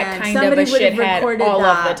that kind of a shithead all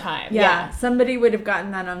of the time. Yeah. Somebody would have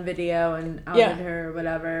gotten that on video and outed her or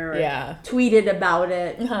whatever. Or tweeted about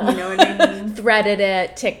it. You know what I mean? Threaded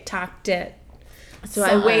it, TikToked it. So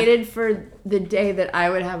I waited for the day that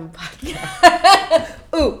I would have a podcast.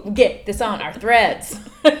 Ooh, get this on our threads.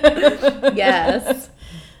 Yes.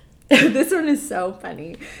 This one is so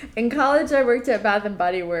funny. In college, I worked at Bath &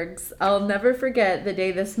 Body Works. I'll never forget the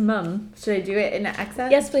day this mum, should I do it in an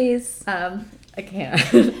accent? Yes, please. I can't.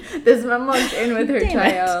 This mum walked in with her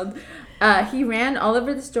child. He ran all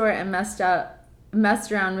over the store and messed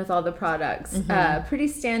around with all the products. Pretty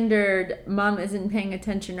standard, mom isn't paying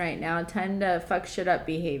attention right now, time to fuck shit up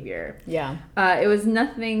behavior. Yeah. It was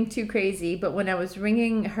nothing too crazy, but when I was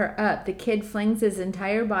ringing her up, the kid flings his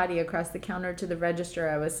entire body across the counter to the register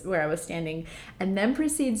where I was standing, and then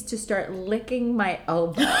proceeds to start licking my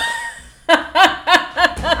elbow.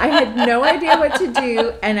 I had no idea what to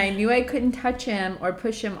do, and I knew I couldn't touch him or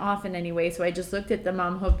push him off in any way, so I just looked at the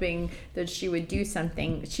mom hoping that she would do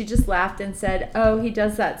something. She just laughed and said, oh, he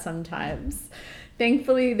does that sometimes.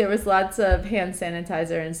 Thankfully, there was lots of hand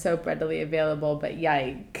sanitizer and soap readily available, but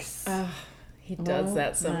yikes. He does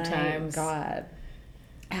that sometimes. God.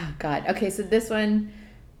 Oh, God. Okay, so this one...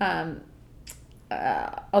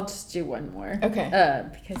 I'll just do one more. Okay.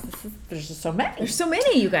 Because there's just so many. There's so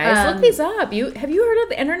many, you guys. Look these up. Have you heard of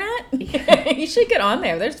the internet? You should get on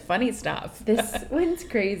there. There's funny stuff. This one's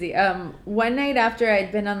crazy. One night after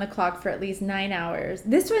I'd been on the clock for at least 9 hours,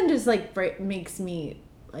 this one just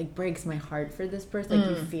breaks my heart for this person.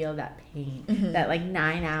 You feel that pain. That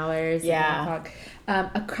 9 hours on the clock.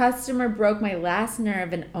 A customer broke my last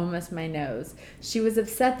nerve and almost my nose. She was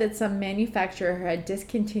upset that some manufacturer had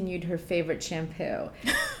discontinued her favorite shampoo.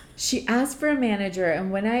 She asked for a manager,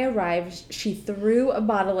 and when I arrived, she threw a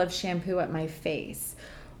bottle of shampoo at my face.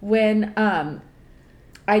 When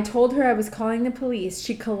I told her I was calling the police,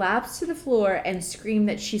 she collapsed to the floor and screamed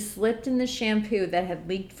that she slipped in the shampoo that had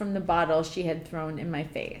leaked from the bottle she had thrown in my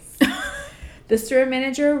face. The store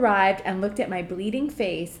manager arrived and looked at my bleeding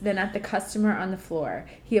face, then at the customer on the floor.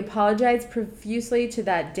 He apologized profusely to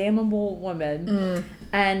that damnable woman,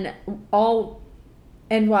 and while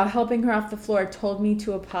helping her off the floor, told me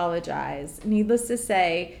to apologize. Needless to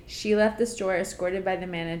say, she left the store escorted by the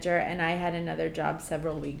manager, and I had another job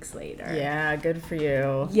several weeks later. Yeah, good for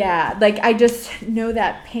you. Yeah, I just know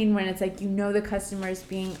that pain when it's the customer is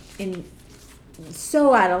being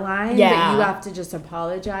so out of line that you have to just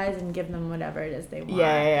apologize and give them whatever it is they want.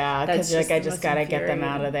 Yeah. Because I just gotta get them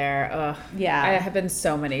out of there. Ugh. Yeah. I have been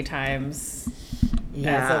so many times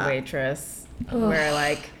as a waitress, where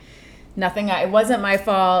like it wasn't my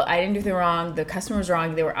fault. I didn't do anything wrong. The customer was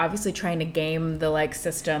wrong. They were obviously trying to game the like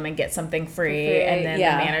system and get something free, and then the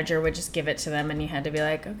manager would just give it to them, and you had to be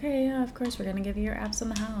like, okay, yeah, of course we're gonna give you your apps in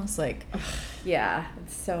the house, like, Yeah,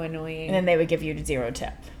 it's so annoying. and then they would give you 0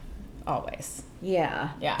 tip, always.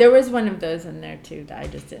 Yeah. Yeah. There was one of those in there too that I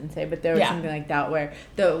just didn't say, but there was Yeah. something like that where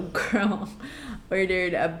the girl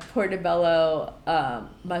ordered a portobello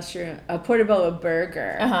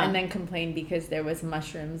burger and then complained because there was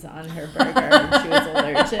mushrooms on her burger and she was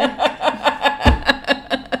allergic.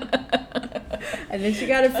 And then she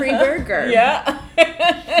got a free burger. Yeah.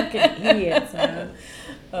 Fucking idiots, man.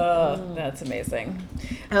 Oh, that's amazing.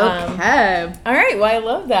 Okay. All right. Well, I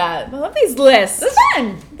love that. I love these lists. It's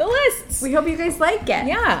fun. The lists. We hope you guys like it.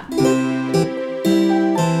 Yeah.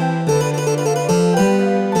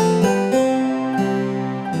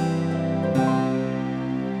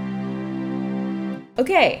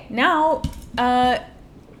 Okay, now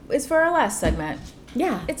is for our last segment.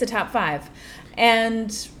 Yeah. It's a top 5.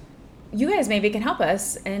 And you guys maybe can help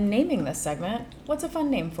us in naming this segment. What's a fun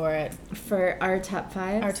name for it? For our top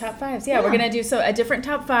 5. Our top 5s. Yeah, we're going to do a different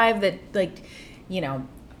top 5 that, like, you know,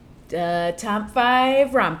 top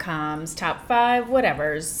 5 rom-coms, top 5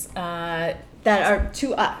 whatevers. That are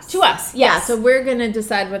to us. To us, Yeah, yes. so we're going to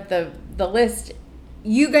decide what the list,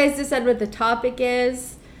 you guys decide what the topic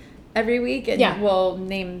is every week, and we'll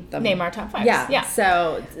name them. Name our top 5s. Yeah.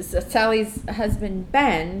 So Sally's husband,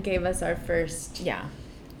 Ben, gave us our first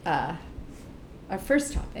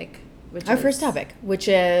topic. Which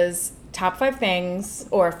is top 5 things,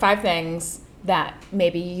 or 5 things that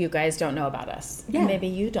maybe you guys don't know about us. Yeah. And maybe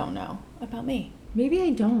you don't know about me. Maybe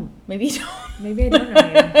I don't. Maybe you don't. Maybe I don't know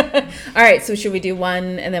you. All right, so should we do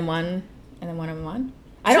 1 and then 1 and then 1 and 1?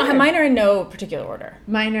 I don't have, mine are in no particular order.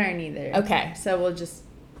 Mine aren't either. Okay. So we'll just,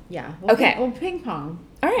 Okay. We'll ping pong.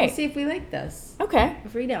 All right. We'll see if we like this. Okay.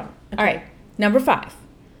 If we don't. All right. Number 5.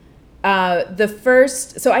 The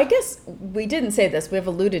first, so I guess we didn't say this, we've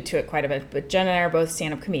alluded to it quite a bit, but Jen and I are both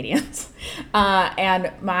stand-up comedians.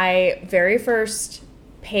 And my very first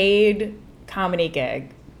paid comedy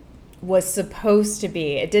gig was supposed to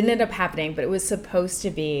be, it didn't end up happening, but it was supposed to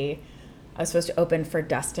be, I was supposed to open for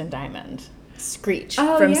Dustin Diamond, Screech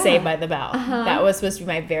from Saved by the Bell. That was supposed to be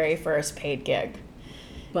my very first paid gig.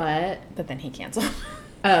 But then he canceled.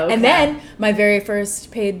 Oh, okay. And then my very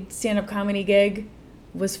first paid stand-up comedy gig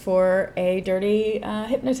was for a dirty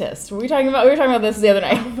hypnotist. We were talking about this the other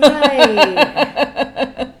night.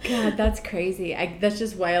 Right. God, that's crazy. That's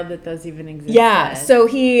just wild that those even exist. Yeah. So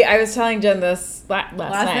I was telling Jen this last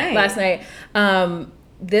night.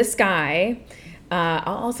 This guy,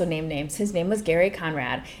 I'll also name names. His name was Gary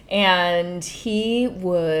Conrad, and he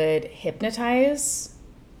would hypnotize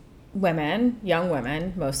women, young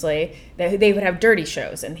women mostly. They would have dirty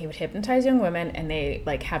shows, and he would hypnotize young women, and they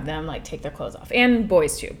like have them like take their clothes off, and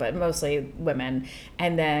boys too, but mostly women.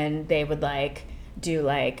 And then they would like do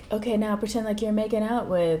like, okay, now pretend like you're making out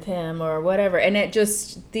with him or whatever, and it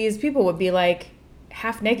just, these people would be like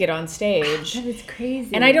half naked on stage. That is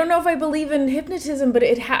crazy. And I don't know if I believe in hypnotism, but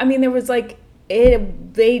there was like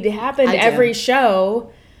they happened every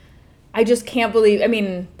show. I just can't believe,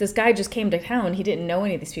 this guy just came to town. He didn't know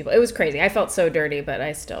any of these people. It was crazy. I felt so dirty, but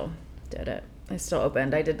I still did it. I still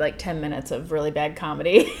opened. I did like 10 minutes of really bad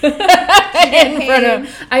comedy in front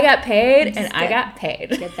of, I got paid and I got paid.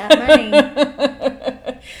 Get that money.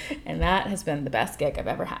 And that has been the best gig I've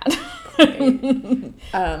ever had.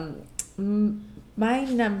 My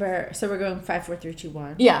number, so we're going 5, 4, 3, 2,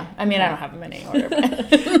 1. Yeah. I don't have them in any order.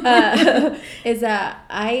 Is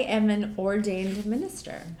I am an ordained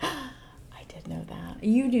minister. Know that.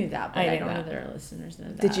 You knew that, but I don't know that our listeners know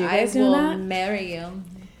that. Did you guys know that? I will marry you.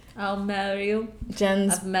 I'll marry you.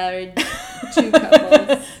 I've married 2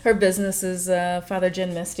 couples. Her business is Father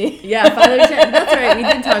Jen Misty. Yeah, Father Jen. That's right. We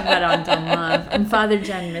did talk about it on Dumb Love. And Father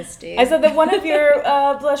Jen Misty. I said that one of your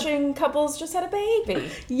blushing couples just had a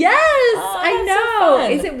baby. Yes, I know.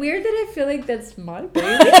 So is it weird that I feel like that's my baby?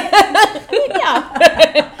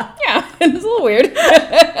 Yeah. Yeah, it's a little weird.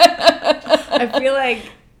 I feel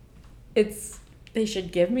like they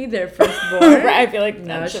should give me their firstborn. Right, I feel like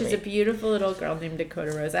no, she's a beautiful little girl named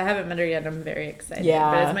Dakota Rose. I haven't met her yet. I'm very excited.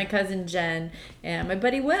 Yeah. But it's my cousin Jen and my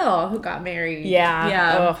buddy Will who got married. Yeah.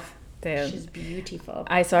 Yeah. Oh, dude. She's beautiful.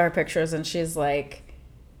 I saw her pictures and she's like,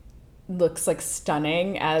 looks like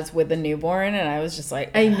stunning as with the newborn, and I was just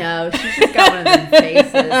like, I know. She's just got one of them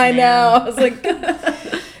faces. I know. I was like,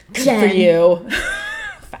 good for you.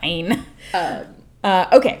 Fine.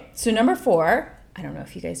 Okay, so number 4. I don't know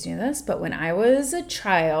if you guys knew this, but when I was a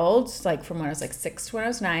child, like from when I was like 6 to when I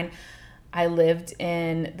was 9, I lived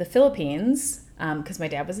in the Philippines because my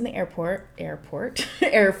dad was in the Air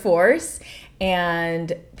Force.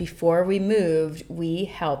 And before we moved, we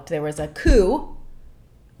helped. There was a coup,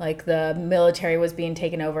 like the military was being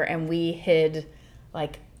taken over, and we hid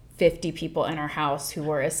like 50 people in our house who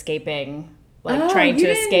were escaping, trying to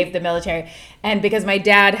escape the military. And because my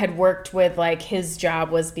dad had worked with, like, his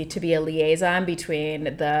job was to be a liaison between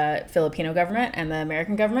the Filipino government and the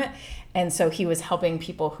American government. And so he was helping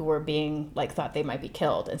people who were being, like, thought they might be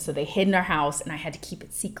killed. And so they hid in our house, and I had to keep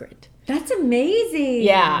it secret. That's amazing.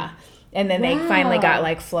 Yeah. And then they finally got,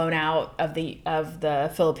 like, flown out of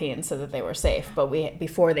the Philippines so that they were safe. But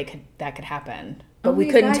before that could happen. But we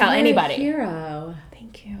couldn't tell anybody. You're a hero.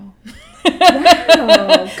 Thank you.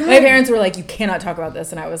 Wow. My parents were like, you cannot talk about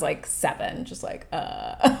this. And I was like 7, just like,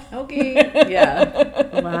 Okay.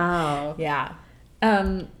 Yeah. Wow. Yeah.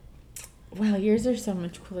 Wow, yours are so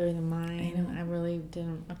much cooler than mine. I really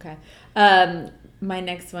didn't. Okay. My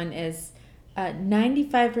next one is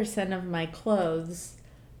 95% of my clothes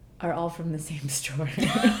are all from the same store.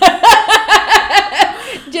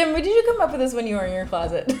 Jim, did you come up with this when you were in your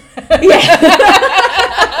closet?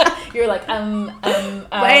 Yeah. You were like,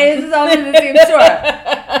 Why is this all from the same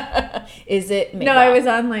store? Is it Madewell? No, I was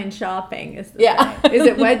online shopping. Is the Yeah. thing. Is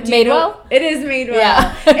it what? Madewell? It is Madewell.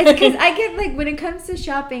 Yeah. It's because I get, like, when it comes to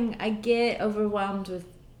shopping, I get overwhelmed with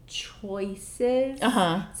choices.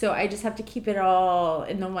 So I just have to keep it all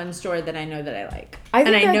in the one store that I know that I like. I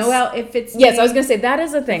know how it fits. Yes, I was gonna say that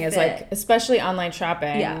is the thing. Is fit. like, especially online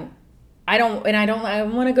shopping. Yeah. I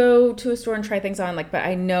want to go to a store and try things on, like, but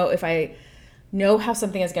I know if I know how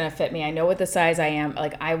something is gonna fit me, I know what the size I am,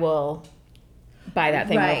 like, I will buy that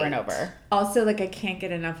thing over and over. Also, like, I can't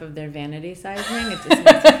get enough of their vanity sizing. It just makes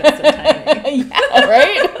me feel so tiny. Yeah,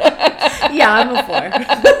 right? Yeah, I'm a 4.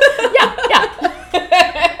 Yeah.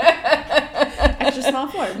 Extra small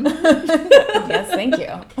form. Yes, thank you.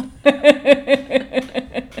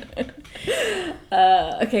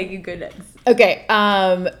 Okay, you go next. Okay,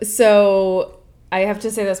 so I have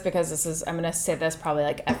to say this because I'm going to say this probably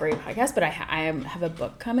like every podcast, but I have a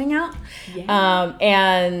book coming out. Yeah.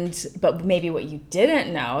 But maybe what you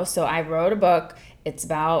didn't know, so I wrote a book. It's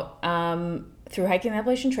about through hiking the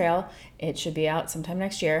Appalachian Trail. It should be out sometime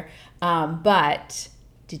next year. But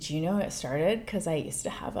did you know it started? Because I used to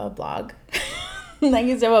have a blog. And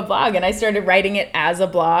I started writing it as a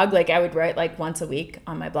blog. Like, I would write like once a week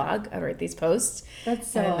on my blog. I write these posts.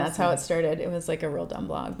 That's so awesome. That's how it started. It was like a real dumb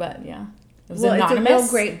blog, but yeah. It was anonymous. It's a real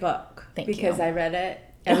great book. Thank because you. I read it.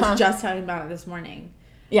 I was just talking about it this morning.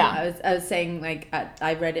 Yeah. I was saying, like,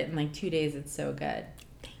 I read it in like 2 days. It's so good.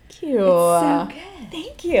 Thank you. It's so good.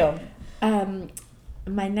 Thank you.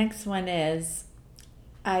 My next one is,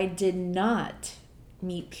 I did not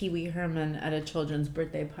meet Pee Wee Herman at a children's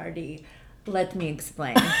birthday party. Let me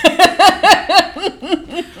explain.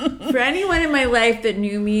 For anyone in my life that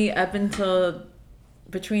knew me up until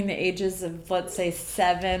between the ages of, let's say,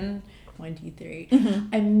 7, 1, 2, 3,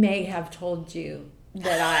 I may have told you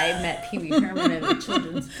that I met Pee Wee Herman at a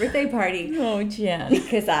children's birthday party. Oh, Jen.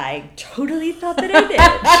 Because I totally thought that I did.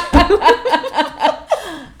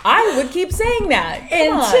 I would keep saying that.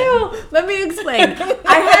 And 2, let me explain.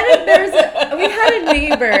 We had a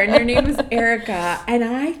neighbor, and her name was Erica, and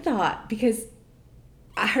I thought, because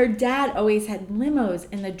her dad always had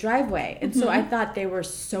limos in the driveway, and so I thought they were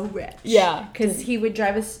so rich. Yeah. Because he would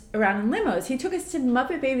drive us around in limos. He took us to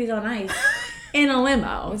Muppet Babies on Ice in a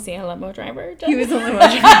limo. Was he a limo driver? He was a limo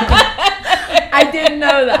driver. I didn't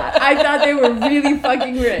know that. I thought they were really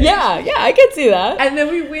fucking rich. Yeah, I could see that. And then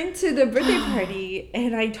we went to the birthday party,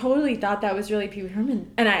 and I totally thought that was really Pee Wee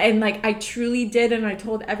Herman. And I truly did, and I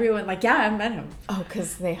told everyone, like, yeah, I met him. Oh,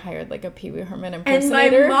 because they hired like a Pee Wee Herman And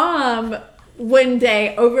impersonator. my mom one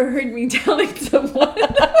day overheard me telling someone.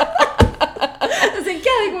 I was like,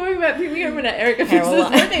 yeah, like when we met Pee Wee Herman at Erica Fix's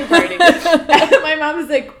birthday party. And my mom was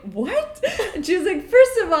like, what? And she was like,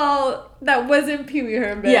 first of all, that wasn't Pee Wee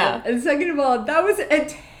Herman. Yeah. And second of all, that was a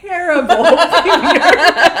terrible Pee Wee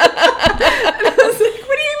Herman. And I was like,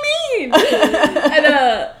 what do you mean?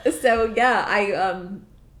 And so yeah, I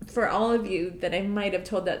for all of you that I might have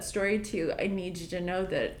told that story to, I need you to know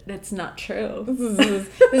that that's not true. This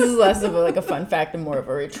is less of a fun fact and more of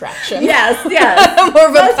a retraction. Yes. More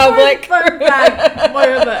of a public. Fun fact, more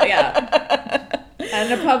of a, yeah.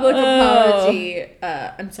 And a public apology.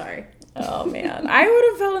 I'm sorry. Oh, man. I would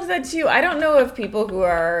have felt that too. I don't know if people who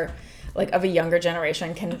are like of a younger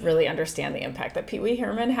generation can really understand the impact that Pee Wee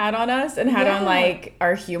Herman had on us and had on like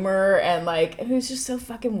our humor, and like it was just so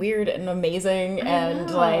fucking weird and amazing,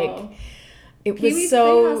 and like it was Pee-wee's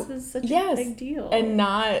so Playhouse was such a big deal and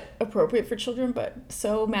not appropriate for children, but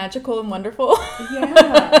so magical and wonderful.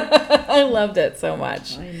 Yeah. I loved it so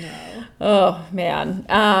much. I know. Oh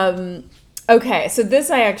man. Okay, so this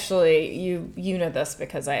I actually you know this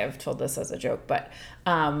because I have told this as a joke, but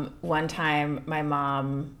one time my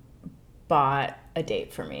mom bought a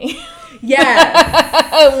date for me.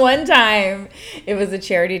 Yes. One time it was a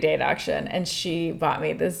charity date auction and she bought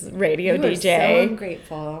me this radio You DJ. are so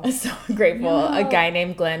ungrateful. So grateful. No. A guy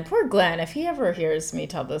named Glenn. Poor Glenn. If he ever hears me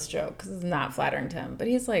tell this joke, because it's not flattering to him, but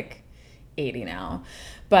he's like 80 now.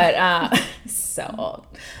 But so old.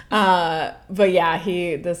 But yeah,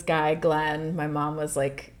 this guy Glenn, my mom was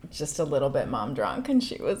like just a little bit mom drunk, and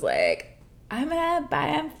she was like, "I'm gonna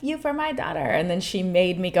buy you for my daughter," and then she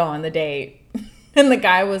made me go on the date, and the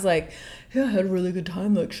guy was like, "Yeah, I had a really good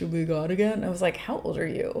time. Like, should we go out again?" And I was like, "How old are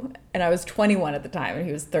you?" And I was 21 at the time, and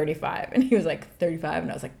he was 35, and he was like 35,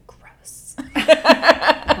 and I was like, "Gross." Oh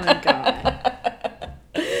my God.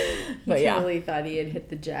 But He yeah. totally thought he had hit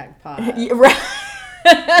the jackpot. Yeah, right.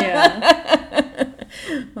 Yeah.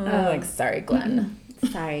 I'm like, sorry, Glenn.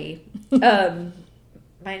 Sorry. My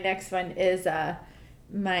next one is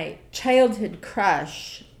my childhood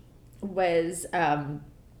crush was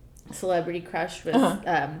celebrity crush was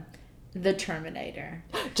the Terminator.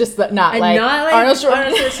 Just but not And like not like Arnold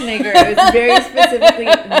Arnold Schwarzenegger. Schwarzenegger. It was very specifically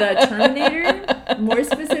the Terminator. More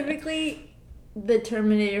specifically, the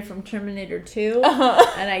Terminator from Terminator 2.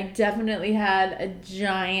 And I definitely had a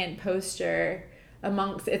giant poster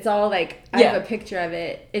amongst, it's all like, I have a picture of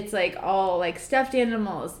it. It's like all like stuffed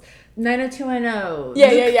animals. 90210,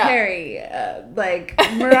 Luke Carey, like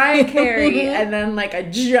Mariah Carey, and then like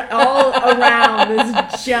all around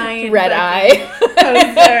this giant red eye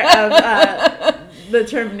poster of the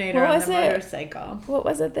Terminator on the motorcycle. What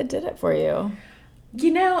was it that did it for you?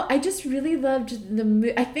 You know, I just really loved the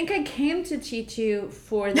movie. I think I came to Chi-Chu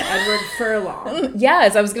for the Edward Furlong.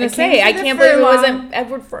 Yes, I was going to say, I can't believe it wasn't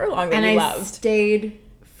Edward Furlong that you loved. And I stayed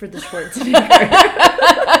for the Schwarzenegger.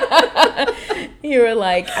 You were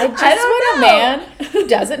like, I just want a man who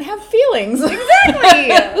doesn't have feelings.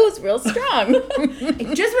 Exactly. Who's real strong.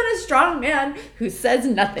 I just want a strong man who says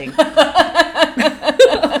nothing.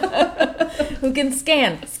 Who can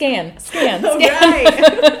scan. Right.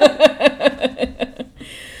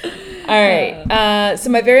 All right. So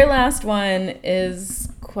my very last one is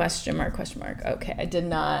question mark. Okay, I did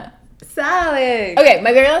not. Sally. Okay,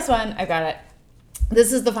 my very last one. I got it.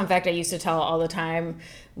 This is the fun fact I used to tell all the time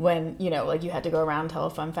when, like you had to go around and tell a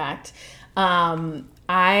fun fact.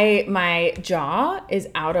 My jaw is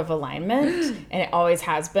out of alignment, and it always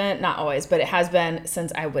has been, not always, but it has been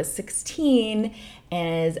since I was 16,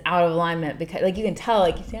 and is out of alignment because, like, you can tell,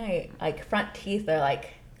 like, you see my, like, front teeth are,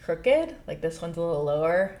 like, crooked. Like, this one's a little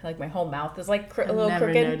lower. Like, my whole mouth is, like, a little crooked.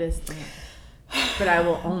 I've never noticed that. But I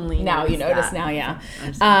will only now notice you notice that. now, yeah.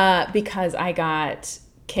 Because I got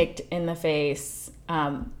kicked in the face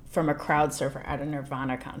from a crowd surfer at a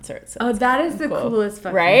Nirvana concert. So that is the coolest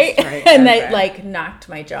fucking right? story And ever. that like knocked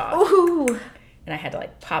my jaw. Ooh. And I had to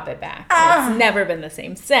like pop it back. And it's never been the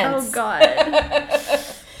same since. Oh God.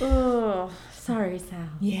 Oh, sorry, Sal.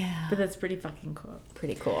 Yeah. But that's pretty fucking cool.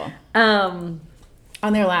 Pretty cool. Um,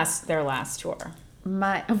 On their last tour.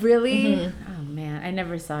 Really? Mm-hmm. Oh man, I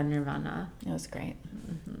never saw Nirvana. It was great.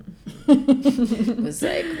 It was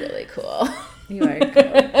like really cool. You are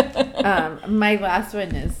cool. My last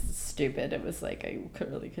one is stupid. It was like I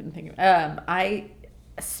really couldn't think of. I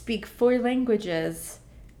speak 4 languages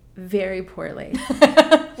very poorly.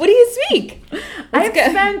 What do you speak? I've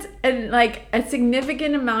spent a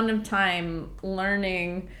significant amount of time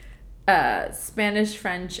learning Spanish,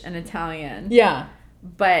 French, and Italian. Yeah.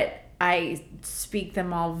 But I speak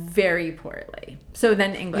them all very poorly. So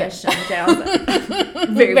then English,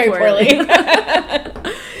 very poorly.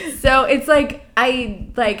 So it's like I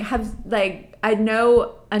I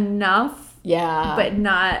know enough, but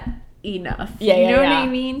not enough. Yeah, you know what I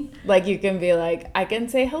mean? Like you can be like, I can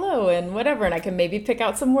say hello and whatever, and I can maybe pick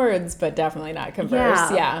out some words, but definitely not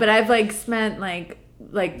converse. Yeah. But I've spent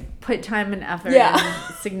put time and effort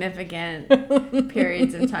and significant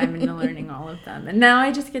periods of time into learning all of them, and now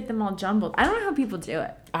I just get them all jumbled. I don't know how people do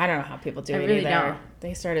it. I don't know how people do it really either. don't.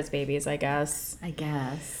 They start as babies, I guess.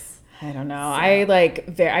 I don't know.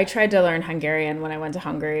 I tried to learn Hungarian when I went to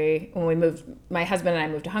Hungary. When we moved, my husband and I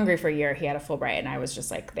moved to Hungary for a year. He had a Fulbright, and I was just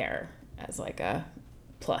like there as like a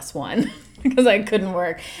 +1 because I couldn't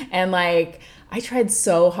work. And like I tried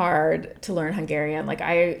so hard to learn Hungarian. Like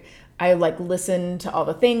I listened to all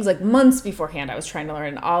the things like months beforehand. I was trying to learn.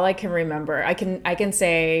 And all I can remember, I can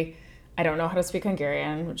say I don't know how to speak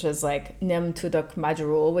Hungarian, which is like nem tudok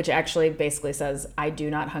magyarul, which actually basically says I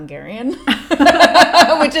do not Hungarian,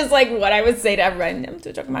 which is like what I would say to everyone, nem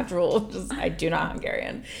tudok magyarul, which is I do not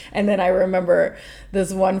Hungarian. And then I remember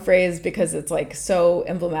this one phrase because it's like so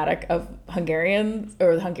emblematic of Hungarian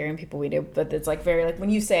or the Hungarian people we do, but it's like very like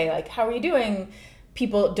when you say like, how are you doing?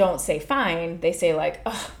 People don't say fine. They say like,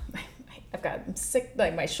 oh, I'm sick,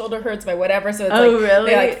 like my shoulder hurts, my whatever. So it's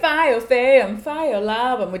really? They're like, fio feum, fio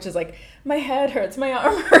labum, which is like, my head hurts, my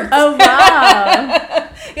arm hurts. Oh, wow.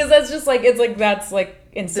 Because that's just like, it's like, that's like,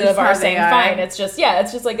 instead That's of our how they saying are. fine, it's just, yeah,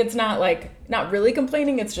 it's just like, it's not like, not really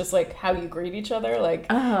complaining. It's just like how you greet each other. Like,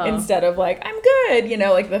 instead of like, I'm good, you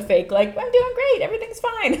know, like the fake, like, I'm doing great, everything's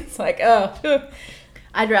fine. It's like, oh.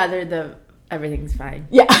 I'd rather everything's fine.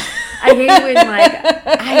 Yeah. I hate when like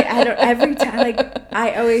I don't every time like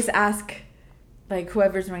I always ask like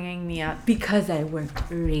whoever's ringing me up because I work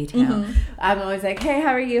retail. I'm always like, hey, how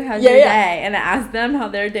are you? How's your day? And I ask them how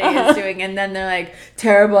their day is doing, and then they're like,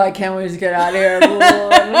 terrible. I can't wait to get out of here. And I'm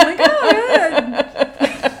like, oh, good.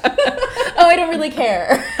 Oh, I don't really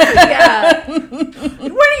care. Yeah. Why don't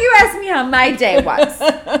you ask me how my day was?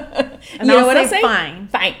 And You know what I'll I say? Fine.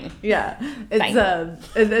 Fine. Yeah,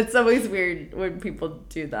 it's always weird when people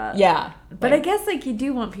do that. Yeah. But I guess like you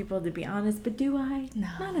do want people to be honest, but do I? No,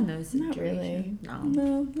 not in those situations. Not really.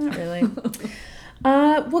 No, not really.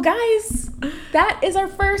 Well, guys, that is our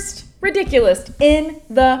first ridiculous in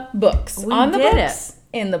the books. We on the did books.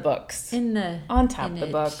 In the books. On top of the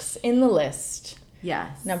books. In the list.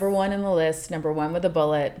 Yes. Number 1 in the list. Number 1 with a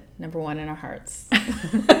bullet. Number 1 in our hearts.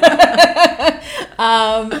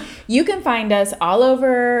 You can find us all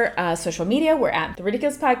over social media. We're at The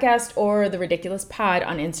Ridiculous Podcast or The Ridiculous Pod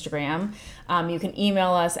on Instagram. You can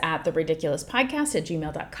email us at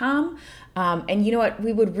theridiculouspodcast@gmail.com. And you know what?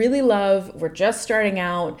 We would really love, we're just starting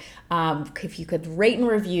out, if you could rate and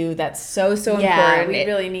review. That's so important. We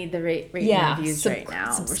really need the rate and reviews right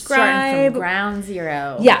now. Subscribe. We're starting from ground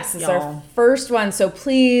zero. Yes, it's our first one. So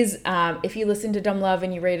please, if you listen to Dumb Love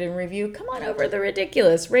and you rate and review, come on over to The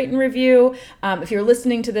Ridiculous. Rate and review. If you're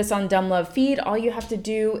listening to this on Dumb Love feed, all you have to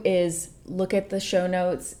do is look at the show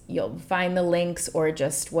notes. You'll find the links or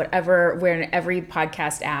just whatever. We're in every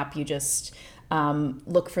podcast app. You just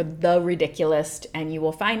look for The Ridiculous and you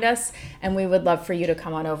will find us. And we would love for you to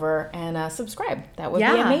come on over and subscribe. That would be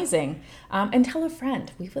amazing. And tell a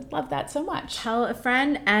friend. We would love that so much. Tell a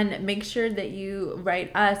friend and make sure that you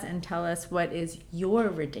write us and tell us what is your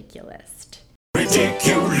ridiculous.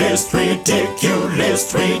 Ridiculous,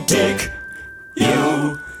 ridiculous, ridic.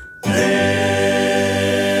 You.